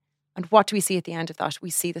in. And what do we see at the end of that? We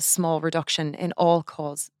see the small reduction in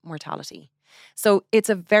all-cause mortality. So it's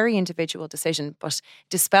a very individual decision, but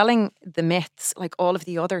dispelling the myths, like all of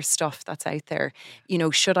the other stuff that's out there,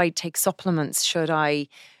 should I take supplements? Should I,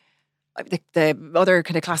 the other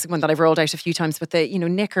kind of classic one that I've rolled out a few times, but the,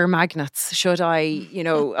 knicker magnets, should I,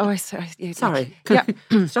 Sorry.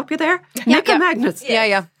 Stop you there? Knicker magnets.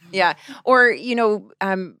 Yeah. Or,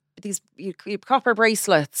 these copper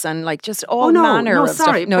bracelets and just all manner of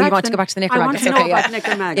stuff. No, you want to go back to the knicker magnets. I want to know about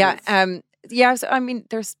knicker magnets. Yeah, so,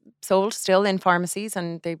 they're sold still in pharmacies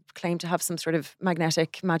and they claim to have some sort of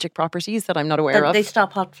magnetic magic properties that I'm not aware of. They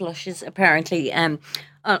stop hot flushes, apparently. On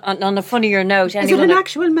a funnier note... Is it an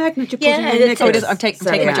actual magnet you put in your knickers? I'm taking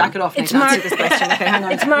my jacket off now to answer this question. Okay, hang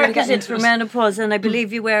on. It's marketed for menopause and I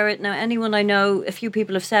believe you wear it. Now, anyone I know, a few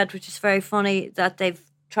people have said, which is very funny, that they've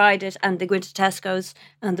tried it and they go into Tesco's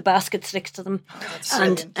and the basket sticks to them.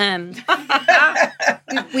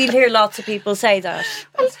 We'll hear lots of people say that.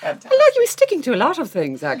 Well, you're sticking to a lot of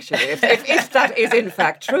things, actually, if that is in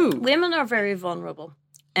fact true. Women are very vulnerable.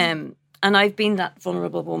 And I've been that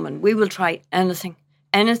vulnerable woman. We will try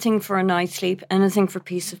anything for a night's sleep, anything for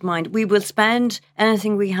peace of mind. We will spend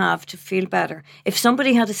anything we have to feel better. If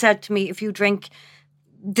somebody had said to me, if you drink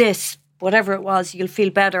this, whatever it was, you'll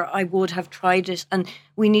feel better, I would have tried it. And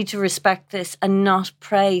we need to respect this and not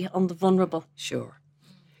prey on the vulnerable. Sure.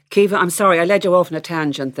 Kiva, I'm sorry, I led you off on a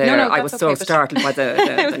tangent there. No, I was so startled by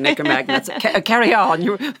the knicker magnets. Carry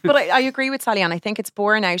on. But I agree with Sally Ann. I think it's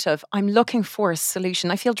born out of, I'm looking for a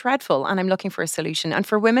solution. I feel dreadful and I'm looking for a solution. And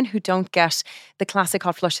for women who don't get the classic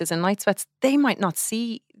hot flushes and night sweats, they might not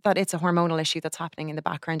see that it's a hormonal issue that's happening in the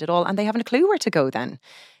background at all. And they haven't a clue where to go then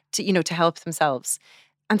to help themselves.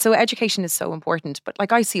 And so education is so important. But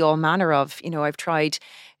like I see all manner of, I've tried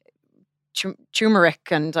turmeric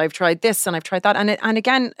and I've tried this and I've tried that. And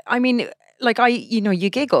again, I mean, like you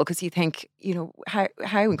giggle because you think, how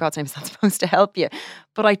in God's name is that supposed to help you?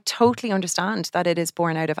 But I totally understand that it is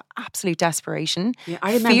born out of absolute desperation,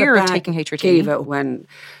 I remember fear of taking HRT. Kiva, when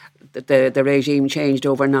the regime changed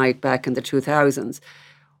overnight back in the 2000s.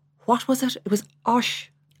 What was it? It was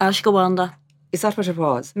Ashwagandha. Is that what it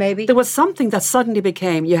was? Maybe. There was something that suddenly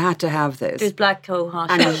became, you had to have this. There's black cohosh.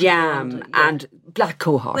 And yam and black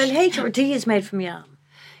cohosh. Well, HRT is made from yam.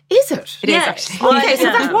 Is it? It is actually. Okay, so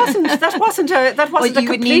that wasn't a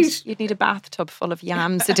complete... You'd need a bathtub full of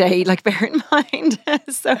yams a day, like bear in mind.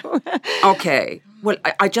 So okay. Well,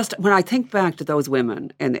 I just, when I think back to those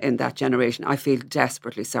women in that generation, I feel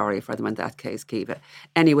desperately sorry for them in that case, Kiva.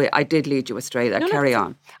 Anyway, I did lead you astray there. Carry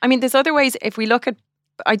on. I mean, there's other ways. If we look at,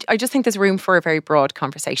 I just think there's room for a very broad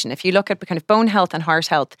conversation. If you look at kind of bone health and heart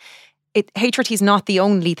health, HRT is not the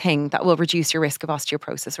only thing that will reduce your risk of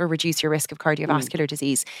osteoporosis or reduce your risk of cardiovascular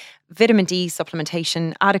disease. Vitamin D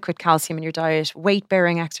supplementation, adequate calcium in your diet,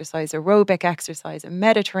 weight-bearing exercise, aerobic exercise,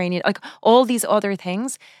 Mediterranean, like all these other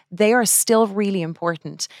things, they are still really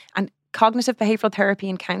important. And cognitive behavioural therapy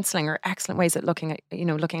and counselling are excellent ways at looking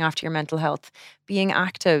after your mental health. Being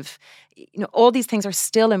active, all these things are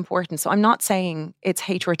still important. So I'm not saying it's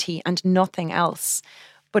HRT and nothing else.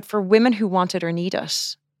 But for women who want it or need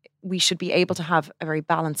it, we should be able to have a very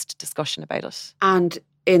balanced discussion about it. And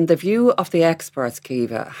in the view of the experts,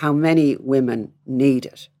 Kiva, how many women need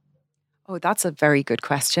it? Oh, that's a very good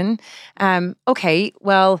question. Okay,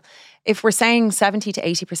 well, if we're saying 70 to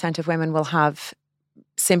 80% of women will have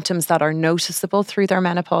symptoms that are noticeable through their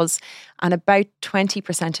menopause, and about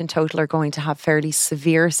 20% in total are going to have fairly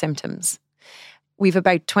severe symptoms. We've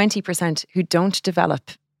about 20% who don't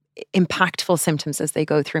develop impactful symptoms as they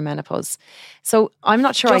go through menopause. So I'm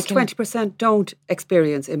not sure Just 20% don't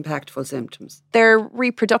experience impactful symptoms. Their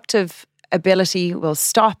reproductive ability will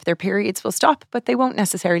stop, their periods will stop, but they won't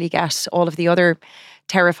necessarily get all of the other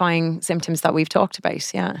terrifying symptoms that we've talked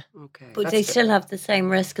about, yeah. Okay. But they still have the same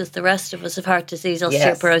risk as the rest of us of heart disease,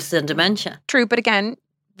 osteoporosis and dementia. True, but again,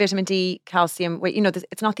 vitamin D, calcium,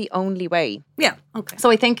 it's not the only way. Yeah, okay.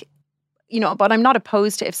 So I think, but I'm not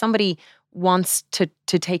opposed to if somebody wants to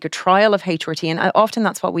take a trial of HRT, and often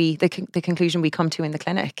that's what the conclusion we come to in the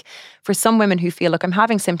clinic. For some women who feel, look, I'm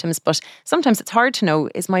having symptoms, but sometimes it's hard to know,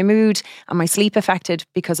 is my mood and my sleep affected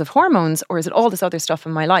because of hormones, or is it all this other stuff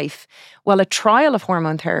in my life? Well, a trial of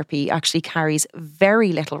hormone therapy actually carries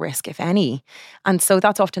very little risk, if any. And so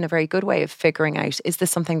that's often a very good way of figuring out, is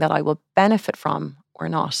this something that I will benefit from or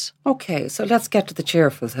not? Okay, so let's get to the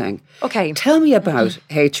cheerful thing. Okay. Tell me about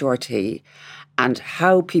HRT and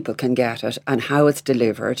how people can get it and how it's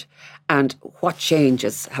delivered and what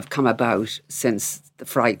changes have come since the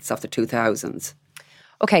frights of the 2000s.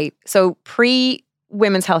 Okay, so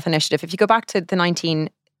pre-Women's Health Initiative, if you go back to the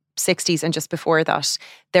 1960s and just before that,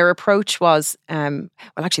 their approach was,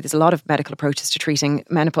 actually there's a lot of medical approaches to treating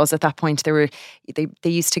menopause at that point. They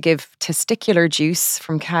used to give testicular juice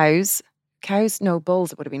from cows. No,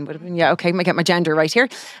 bulls it would have been. Yeah, okay, I get my gender right here.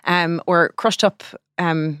 Or crushed up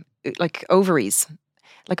like ovaries,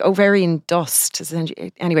 like ovarian dust.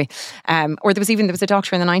 Anyway, or there was a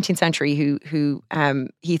doctor in the 19th century who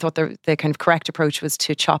he thought the kind of correct approach was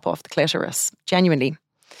to chop off the clitoris, genuinely.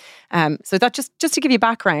 So that just to give you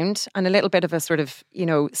background and a little bit of a sort of,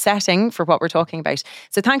 setting for what we're talking about.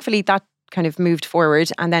 So thankfully that kind of moved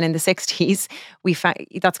forward. And then in the 60s, we found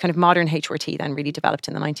that's kind of modern HRT then really developed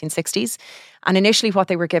in the 1960s. And initially what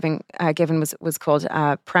they were given was called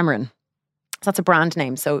Premarin. So that's a brand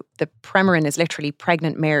name. So the Premarin is literally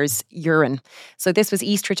pregnant mare's urine. So this was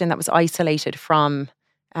estrogen that was isolated from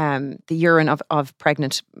the urine of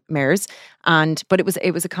pregnant mares, but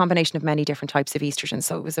it was a combination of many different types of estrogen.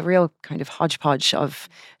 So it was a real kind of hodgepodge of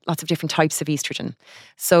lots of different types of estrogen.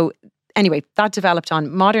 So anyway, that developed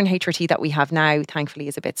on. Modern HRT that we have now, thankfully,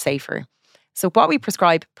 is a bit safer. So what we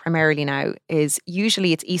prescribe primarily now is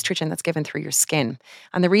usually it's estrogen that's given through your skin.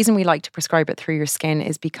 And the reason we like to prescribe it through your skin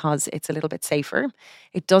is because it's a little bit safer.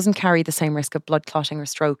 It doesn't carry the same risk of blood clotting or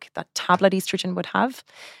stroke that tablet estrogen would have.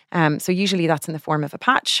 So usually that's in the form of a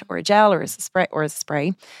patch or a gel or as a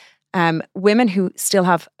spray. Women who still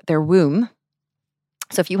have their womb,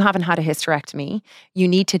 so if you haven't had a hysterectomy, you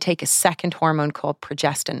need to take a second hormone called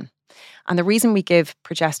progestin. And the reason we give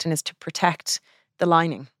progestin is to protect the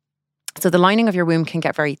lining. So the lining of your womb can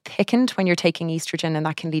get very thickened when you're taking estrogen, and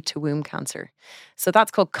that can lead to womb cancer. So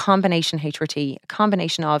that's called combination HRT, a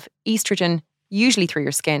combination of estrogen, usually through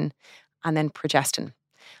your skin, and then progestin.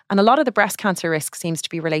 And a lot of the breast cancer risk seems to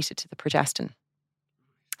be related to the progestin.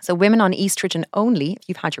 So women on estrogen only, if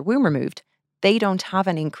you've had your womb removed, they don't have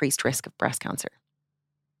an increased risk of breast cancer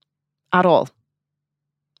at all.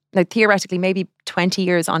 Now, theoretically, maybe 20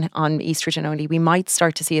 years on estrogen only, we might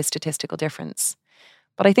start to see a statistical difference.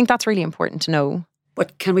 But I think that's really important to know.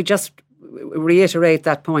 But can we just reiterate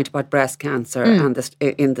that point about breast cancer and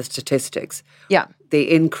in the statistics? Yeah.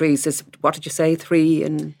 The increase is, what did you say, 3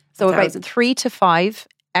 in So 1,000? about 3 to 5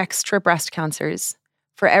 extra breast cancers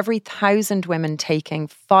for every 1,000 women taking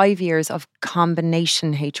 5 years of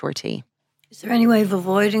combination HRT. Is there any way of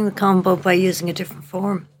avoiding the combo by using a different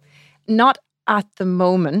form? Not at the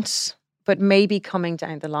moment, but maybe coming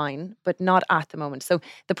down the line, but not at the moment. So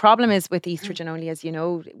the problem is with estrogen only, as you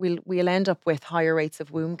know, we'll end up with higher rates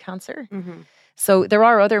of womb cancer. Mm-hmm. So there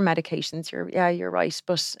are other medications. You're right,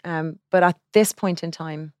 but at this point in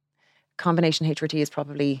time, combination HRT is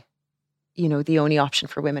probably, the only option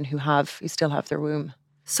for women who still have their womb.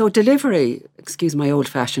 So delivery, excuse my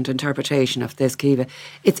old-fashioned interpretation of this, Kiva,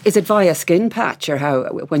 is it via skin patch, or how?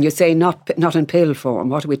 When you say not in pill form,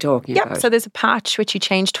 what are we talking about? Yeah, so there's a patch which you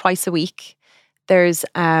change twice a week. There's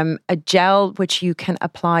a gel which you can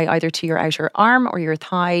apply either to your outer arm or your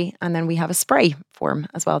thigh, and then we have a spray form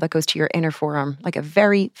as well that goes to your inner forearm, like a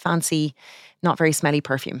very fancy, not very smelly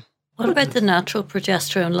perfume. What about the natural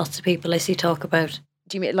progesterone? Lots of people I see talk about.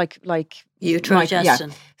 Do you mean like progestin? Yeah.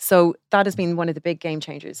 So that has been one of the big game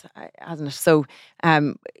changers, hasn't it? So,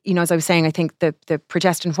 as I was saying, I think the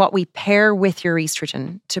progestin, what we pair with your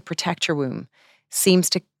estrogen to protect your womb, seems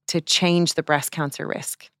to change the breast cancer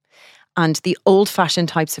risk. And the old-fashioned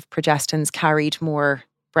types of progestins carried more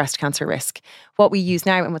breast cancer risk. What we use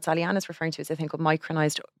now, and what Sally-Ann is referring to, is I think called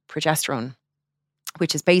micronized progesterone,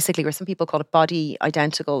 which is basically, or some people call it body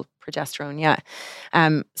identical progesterone,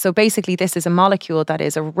 So basically this is a molecule that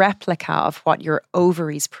is a replica of what your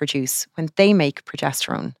ovaries produce when they make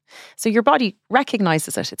progesterone. So your body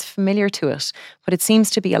recognizes it, it's familiar to it, but it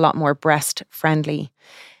seems to be a lot more breast friendly.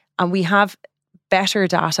 And we have better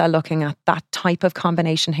data looking at that type of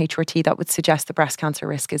combination HRT that would suggest the breast cancer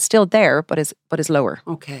risk is still there, but is lower.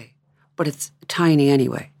 Okay, but it's tiny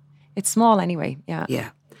anyway. It's small anyway, yeah.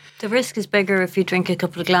 Yeah. The risk is bigger if you drink a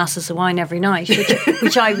couple of glasses of wine every night,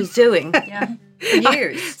 which I was doing for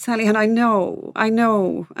years. Sally, and I know, and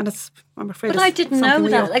I'm afraid. But I didn't know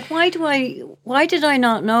that. Like, why did I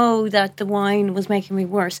not know that the wine was making me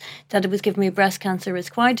worse? That it was giving me a breast cancer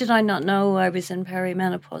risk? Why did I not know I was in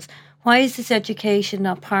perimenopause? Why is this education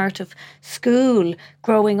not part of school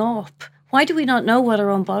growing up? Why do we not know what our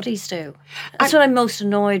own bodies do? That's what I'm most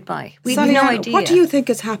annoyed by. We have no idea. What do you think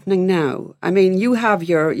is happening now? I mean, you have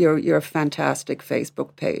your fantastic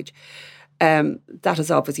Facebook page. That is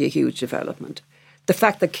obviously a huge development. The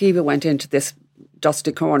fact that Kiva went into this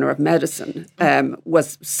dusty corner of medicine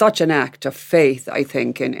was such an act of faith, I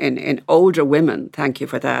think, in older women. Thank you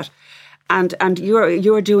for that. And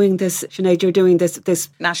you're doing this, Sinead, you're doing this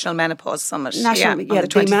National Menopause Summit on the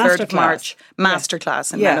 23rd of March. Masterclass.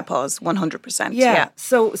 Masterclass in menopause, 100%. Yeah.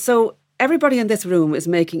 So everybody in this room is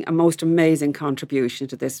making a most amazing contribution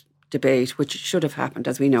to this debate, which should have happened,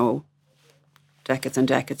 as we know, decades and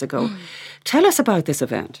decades ago. Tell us about this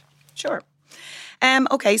event. Sure.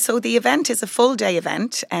 Okay, so the event is a full-day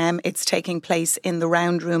event. It's taking place in the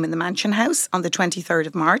Round Room in the Mansion House on the 23rd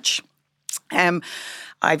of March.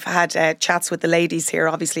 I've had chats with the ladies here.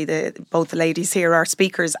 Obviously, both the ladies here are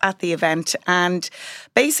speakers at the event. And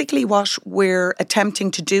basically what we're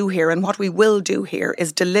attempting to do here, and what we will do here,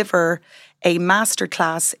 is deliver a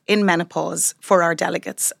masterclass in menopause for our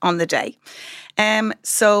delegates on the day.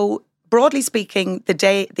 So broadly speaking,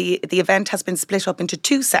 the event has been split up into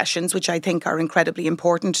 2 sessions, which I think are incredibly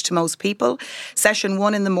important to most people. Session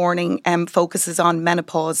 1 in the morning focuses on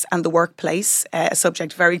menopause and the workplace, a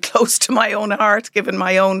subject very close to my own heart, given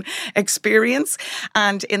my own experience.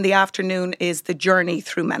 And in the afternoon is the journey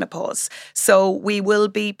through menopause. So we will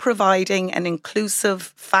be providing an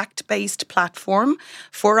inclusive, fact-based platform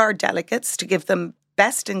for our delegates to give them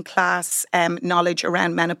best-in-class knowledge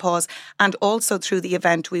around menopause. And also through the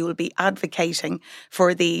event, we will be advocating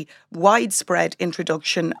for the widespread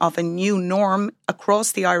introduction of a new norm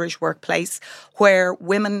across the Irish workplace where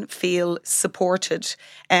women feel supported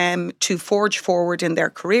to forge forward in their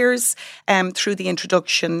careers through the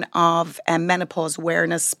introduction of menopause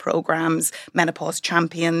awareness programs, menopause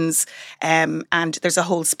champions, and there's a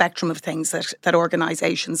whole spectrum of things that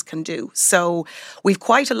organisations can do. So we've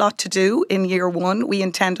quite a lot to do in year one. We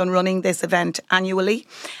intend on running this event annually.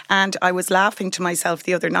 And I was laughing to myself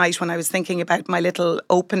the other night when I was thinking about my little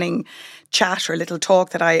opening chat or little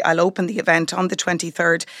talk that I'll open the event on the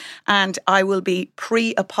 23rd, and I will be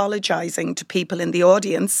pre-apologising to people in the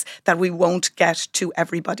audience that we won't get to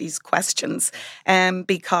everybody's questions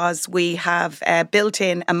because we have built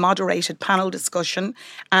in a moderated panel discussion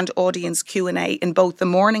and audience Q&A in both the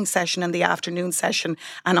morning session and the afternoon session,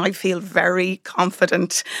 and I feel very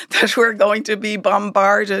confident that we're going to be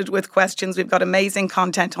bombarded with questions. We've got amazing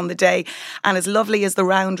content on the day, and as lovely as the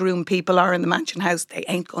round room people are in the Mansion House, they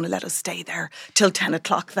ain't going to let us stay there till 10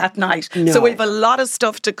 o'clock that night. No. So we have a lot of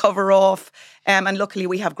stuff to cover off. And luckily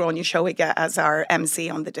we have Gráinne Shoiga as our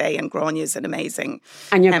MC on the day, and Gráinne is an amazing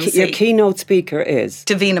And your MC. your keynote speaker is?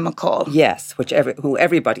 Davina McCall. Yes, who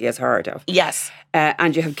everybody has heard of. Yes.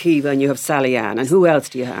 And you have Kiva and you have Sally Ann. And who else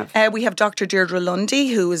do you have? We have Dr. Deirdre Lundy,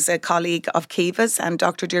 who is a colleague of Kiva's, and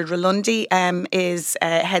Dr. Deirdre Lundy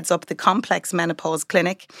heads up the complex menopause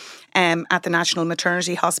clinic at the National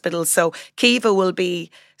Maternity Hospital. So Kiva will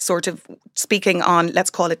be sort of speaking on, let's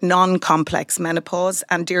call it non-complex menopause,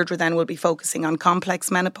 and Deirdre then will be focusing on complex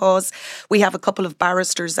menopause. We have a couple of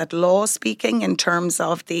barristers at law speaking in terms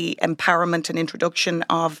of the empowerment and introduction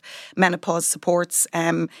of menopause supports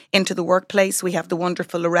into the workplace. We have the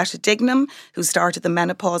wonderful Loretta Dignam, who started the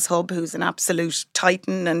Menopause Hub, who's an absolute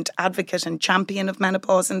titan and advocate and champion of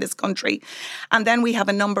menopause in this country. And then we have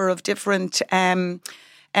a number of different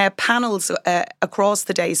panels across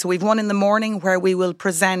the day. So we've one in the morning where we will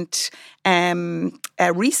present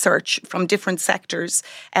research from different sectors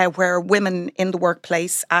where women in the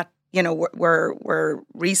workplace were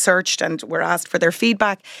researched and were asked for their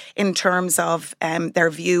feedback in terms of their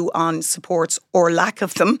view on supports or lack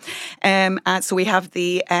of them. So we have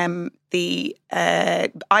the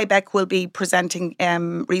IBEC will be presenting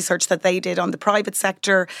research that they did on the private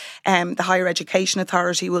sector. The Higher Education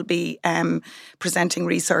Authority will be presenting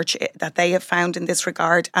research that they have found in this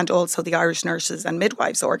regard, and also the Irish Nurses and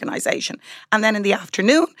Midwives Organisation. And then in the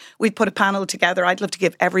afternoon, we've put a panel together. I'd love to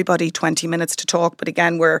give everybody 20 minutes to talk, but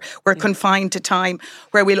again, we're confined to time,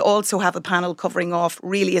 where we'll also have a panel covering off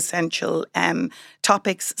really essential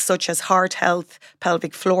topics such as heart health,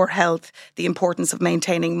 pelvic floor health, the importance of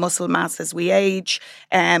maintaining muscle mass as we age.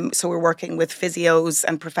 So we're working with physios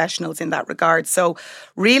and professionals in that regard. So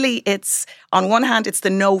really it's, on one hand, it's the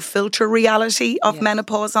no filter reality of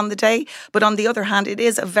menopause on the day. But on the other hand, it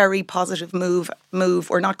is a very positive move.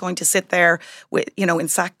 We're not going to sit there with, in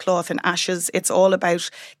sackcloth and ashes. It's all about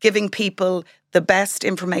giving people the best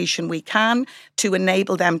information we can to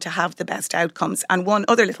enable them to have the best outcomes. And one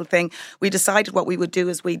other little thing, we decided what we would do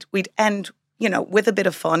is we'd end with a bit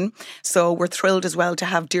of fun. So we're thrilled as well to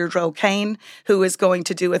have Deirdre O'Kane, who is going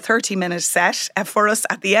to do a 30-minute set for us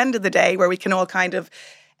at the end of the day, where we can all kind of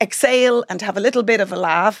exhale and have a little bit of a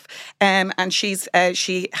laugh. And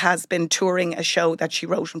she has been touring a show that she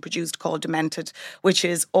wrote and produced called Demented, which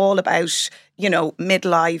is all about,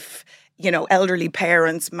 midlife, elderly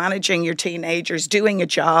parents, managing your teenagers, doing a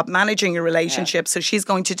job, managing your relationship. So she's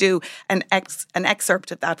going to do an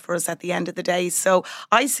excerpt of that for us at the end of the day. So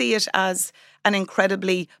I see it as an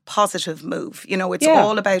incredibly positive move. It's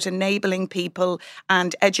all about enabling people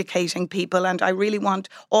and educating people. And I really want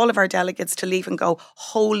all of our delegates to leave and go,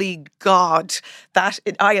 holy God,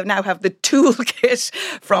 I now have the toolkit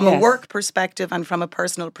from a work perspective and from a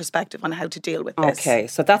personal perspective on how to deal with this. Okay,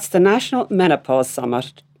 so that's the National Menopause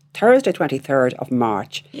Summit, Thursday 23rd of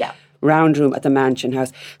March. Yeah. Round room at the Mansion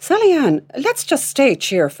House. Sally Ann, let's just stay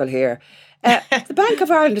cheerful here. The Bank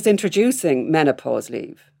of Ireland is introducing menopause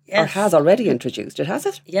leave. Yes. Or has already introduced it, has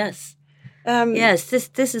it? Yes. Yes,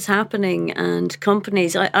 this is happening, and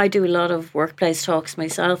companies, I do a lot of workplace talks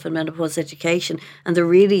myself in menopause education, and they're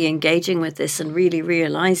really engaging with this and really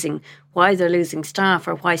realising why they're losing staff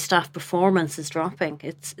or why staff performance is dropping.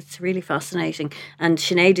 It's really fascinating. And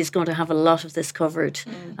Sinead is going to have a lot of this covered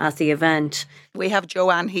at the event. We have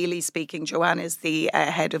Joanne Healy speaking. Joanne is the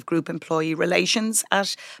head of Group Employee Relations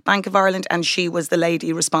at Bank of Ireland, and she was the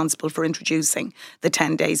lady responsible for introducing the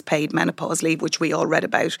 10 days paid menopause leave, which we all read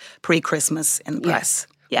about pre-Christmas in the press.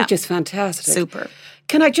 Yeah. Which is fantastic. Super.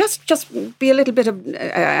 Can I just be a little bit of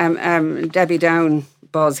Debbie Down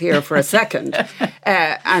buzz here for a second?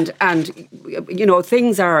 And you know,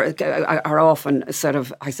 things are often sort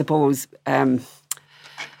of, I suppose,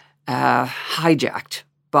 hijacked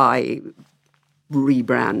by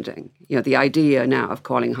rebranding. You know, the idea now of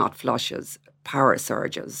calling hot flushes power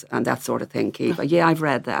surges and that sort of thing, Kiva. Yeah, I've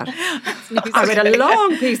read that. I read a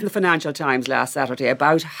long piece in the Financial Times last Saturday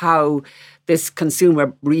about how this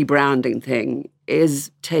consumer rebranding thing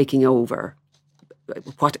is taking over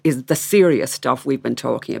what is the serious stuff we've been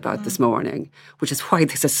talking about this morning, which is why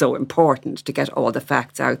this is so important to get all the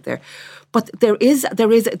facts out there. But there is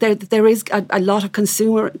a lot of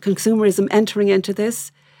consumerism entering into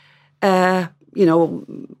this. You know,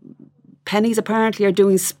 Pennies apparently are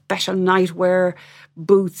doing special nightwear.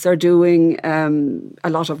 Boots are doing a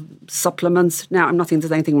lot of supplements. Now, I'm not saying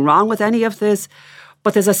there's anything wrong with any of this,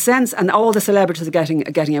 but there's a sense, and all the celebrities are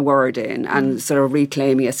getting a word in and sort of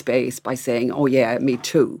reclaiming a space by saying, oh yeah, me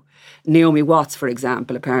too. Naomi Watts, for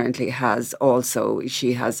example, apparently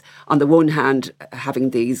she has, on the one hand, having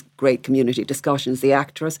these great community discussions, the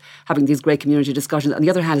actress, having these great community discussions, on the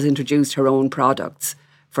other hand, has introduced her own products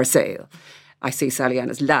for sale. I see Sally Ann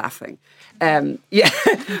is laughing. Yeah,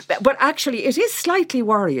 but actually it is slightly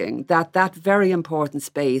worrying that very important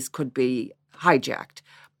space could be hijacked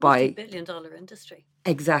by $multi-billion industry.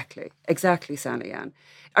 Exactly, Sally Ann.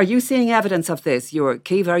 Are you seeing evidence of this?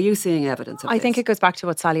 Kiva, are you seeing evidence of this? I think it goes back to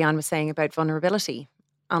what Sally Ann was saying about vulnerability.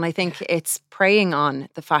 And I think it's preying on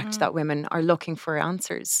the fact that women are looking for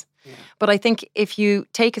answers. Yeah. But I think if you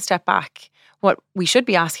take a step back, what we should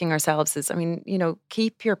be asking ourselves is, I mean, you know,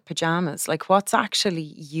 keep your pajamas. Like, what's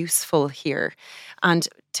actually useful here? And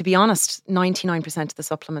to be honest, 99% of the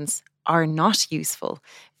supplements are not useful.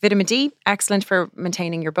 Vitamin D, excellent for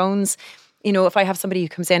maintaining your bones. You know, if I have somebody who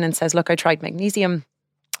comes in and says, look, I tried magnesium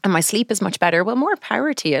and my sleep is much better, well, more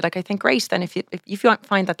power to you. Like, I think, great. Then if you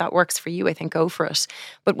find that works for you, I think go for it.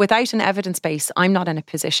 But without an evidence base, I'm not in a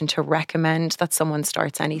position to recommend that someone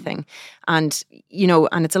starts anything. And, you know,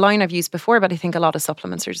 and it's a line I've used before, but I think a lot of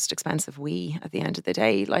supplements are just expensive at the end of the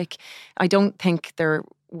day. Like, I don't think they're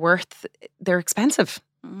expensive.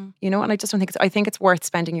 You know, and I just don't think I think it's worth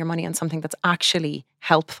spending your money on something that's actually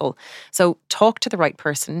helpful. So talk to the right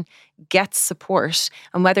person, get support,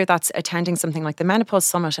 and whether that's attending something like the Menopause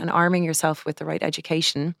Summit and arming yourself with the right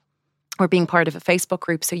education, or being part of a Facebook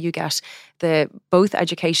group so you get both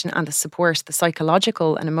education and the support, the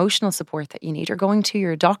psychological and emotional support that you need, or going to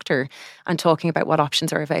your doctor and talking about what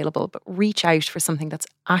options are available. But reach out for something that's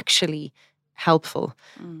actually helpful.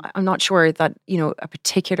 I'm not sure that, you know, a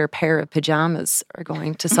particular pair of pajamas are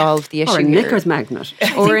going to solve the issue. Or a knickers magnet.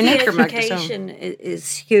 Or a knicker magnet. Education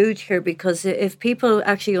is huge here, because if people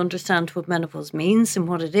actually understand what menopause means and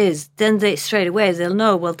what it is, then straight away they'll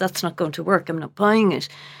know, well, that's not going to work. I'm not buying it.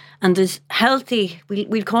 And there's healthy,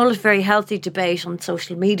 we call it very healthy debate on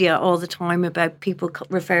social media all the time about people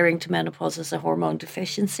referring to menopause as a hormone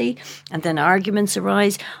deficiency, and then arguments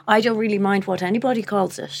arise. I don't really mind what anybody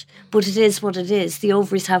calls it, but it is what it is. The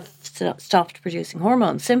ovaries have stopped producing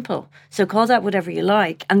hormones, simple. So call that whatever you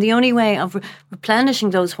like. And the only way of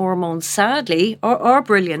replenishing those hormones, sadly or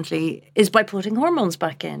brilliantly, is by putting hormones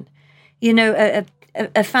back in. You know,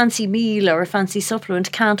 a fancy meal or a fancy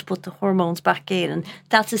supplement can't put the hormones back in, and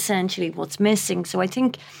that's essentially what's missing. So I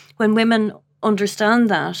think when women understand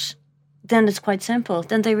that, then it's quite simple.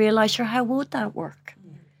 Then they realise, sure, how would that work?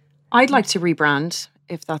 I'd like to rebrand,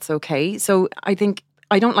 if that's okay. So I think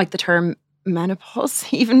I don't like the term menopause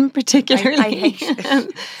even particularly. I hate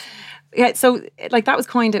it. Yeah, so like that was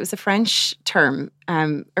coined, it was a French term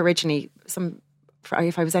originally.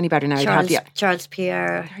 If I was any better now, I'd have the... Charles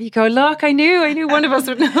Pierre. There you go. Look, I knew one of us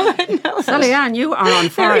would know it. Sally Ann, you are on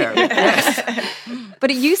fire. Yes. But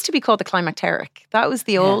it used to be called the climacteric. That was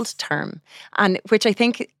the old term, and which I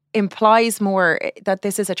think implies more that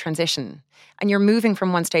this is a transition and you're moving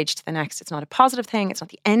from one stage to the next. It's not a positive thing. It's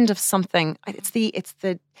not the end of something. It's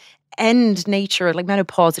the end nature, like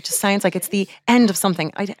menopause. It just sounds like it's the end of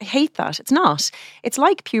something. I hate that. It's not. It's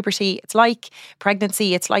like puberty. It's like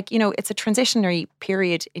pregnancy. It's like, you know, it's a transitionary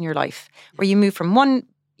period in your life where you move from one,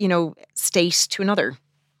 you know, state to another.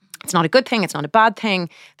 It's not a good thing. It's not a bad thing.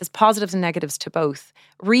 There's positives and negatives to both.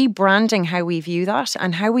 Rebranding how we view that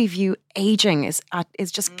and how we view aging is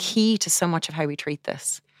just key to so much of how we treat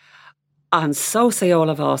this. And so say all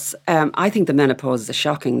of us. I think the menopause is a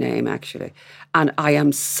shocking name, actually. And I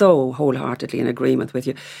am so wholeheartedly in agreement with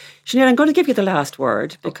you. Sinead, I'm going to give you the last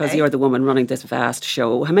word because you're the woman running this vast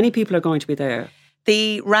show. How many people are going to be there?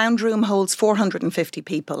 The round room holds 450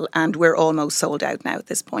 people and we're almost sold out now at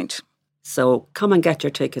this point. So come and get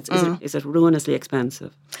your tickets. Is it ruinously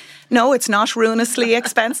expensive? No, it's not ruinously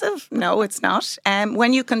expensive. No, it's not.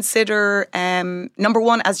 When you consider, number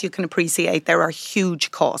one, as you can appreciate, there are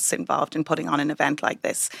huge costs involved in putting on an event like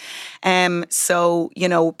this. So,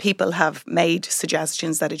 people have made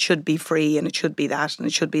suggestions that it should be free and it should be that and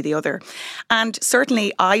it should be the other. And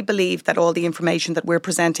certainly I believe that all the information that we're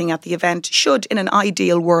presenting at the event should, in an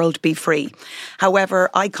ideal world, be free.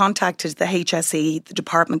 However, I contacted the HSE, the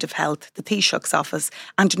Department of Health, the Taoiseach's office,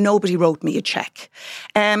 and nobody wrote me a cheque.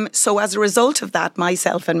 So as a result of that,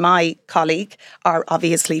 myself and my colleague are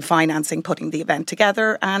obviously financing putting the event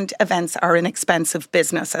together, and events are an expensive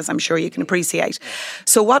business, as I'm sure you can appreciate.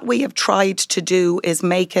 So what we have tried to do is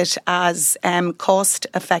make it as cost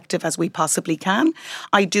effective as we possibly can.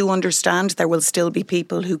 I do understand there will still be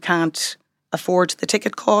people who can't afford the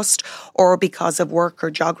ticket cost, or because of work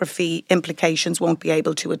or geography implications won't be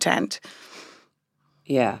able to attend.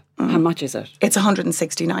 Yeah. How much is it? It's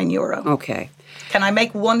 €169. Okay. Can I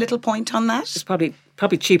make one little point on that? It's probably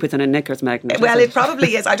cheaper than a Knickers magnet. Well, it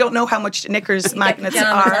probably is. I don't know how much Knickers magnets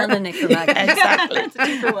are. The Knicker magnet. Exactly. It's a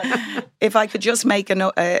cheaper one. If I could just make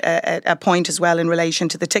a point as well in relation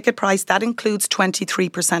to the ticket price, that includes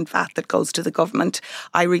 23% VAT that goes to the government.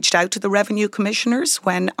 I reached out to the revenue commissioners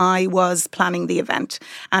when I was planning the event,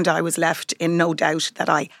 and I was left in no doubt that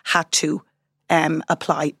I had to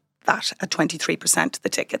apply that at 23% to the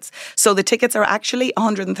tickets. So the tickets are actually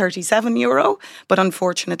 €137, but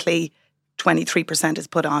unfortunately 23% is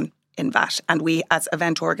put on in VAT, and we as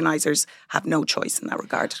event organisers have no choice in that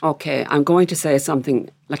regard. Okay, I'm going to say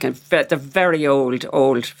something like the very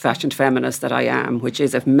old-fashioned feminist that I am, which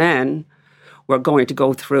is if men were going to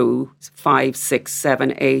go through 5, 6,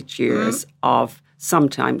 7, 8 years of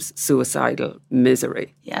sometimes suicidal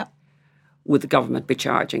misery. Yeah. Would the government be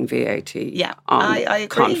charging VAT on I agree.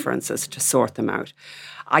 conferences to sort them out?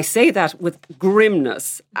 I say that with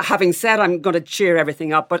grimness. Having said I'm going to cheer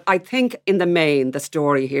everything up, but I think in the main the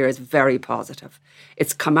story here is very positive.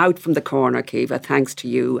 It's come out from the corner, Kiva, thanks to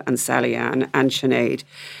you and Sally Ann and Sinead.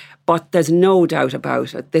 But there's no doubt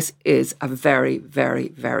about it. This is a very, very,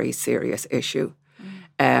 very serious issue.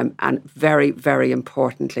 And very, very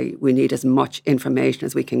importantly, we need as much information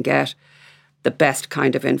as we can get, the best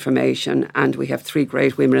kind of information, and we have 3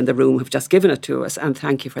 great women in the room who've just given it to us, and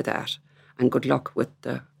thank you for that, and good luck with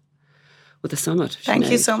the summit. Thank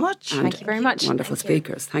Sinead. you so much. And Thank you very much. Wonderful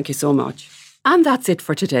speakers. Thank you so much. And that's it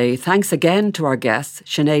for today. Thanks again to our guests,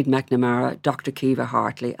 Sinead McNamara, Dr. Kiva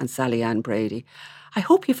Hartley and Sally Ann Brady. I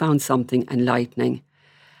hope you found something enlightening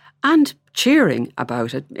and cheering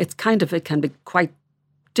about it. It can be quite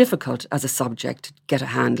difficult as a subject to get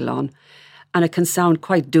a handle on. And it can sound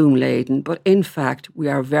quite doom-laden, but in fact, we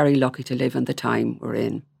are very lucky to live in the time we're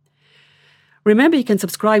in. Remember, you can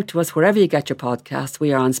subscribe to us wherever you get your podcasts.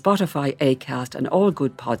 We are on Spotify, Acast, and all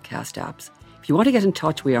good podcast apps. If you want to get in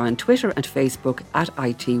touch, we are on Twitter and Facebook at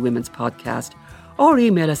IT Women's Podcast, or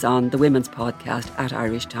email us on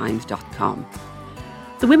thewomenspodcast@irishtimes.com.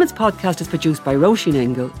 The Women's Podcast is produced by Roisin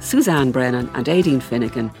Ingle, Suzanne Brennan, and Aideen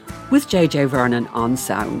Finnegan, with JJ Vernon on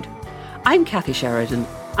sound. I'm Kathy Sheridan.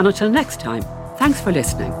 And until next time, thanks for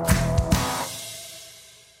listening.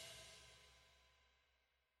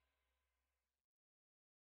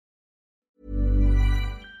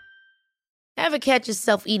 Ever catch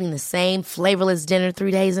yourself eating the same flavorless dinner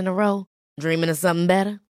 3 days in a row? Dreaming of something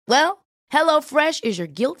better? Well, HelloFresh is your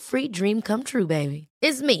guilt-free dream come true, baby.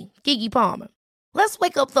 It's me, Keke Palmer. Let's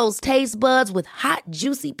wake up those taste buds with hot,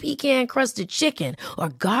 juicy pecan-crusted chicken or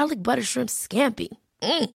garlic butter shrimp scampi.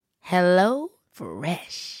 Hello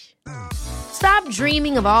Fresh. Stop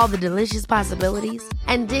dreaming of all the delicious possibilities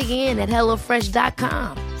and dig in at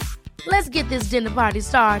HelloFresh.com. Let's get this dinner party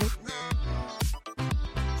started.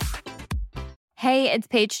 Hey, it's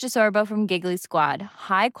Paige DeSorbo from Giggly Squad.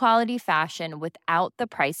 High quality fashion without the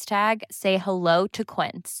price tag. Say hello to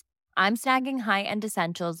Quince. I'm snagging high-end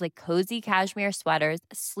essentials like cozy cashmere sweaters,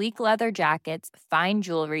 sleek leather jackets, fine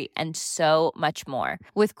jewelry, and so much more.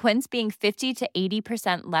 With Quince being 50 to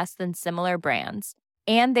 80% less than similar brands.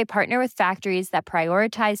 And they partner with factories that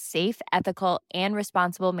prioritize safe, ethical, and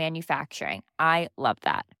responsible manufacturing. I love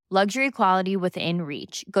that. Luxury quality within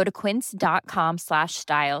reach. Go to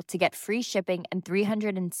quince.com/style to get free shipping and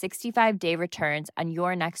 365-day returns on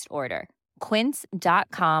your next order.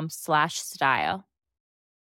 Quince.com/style.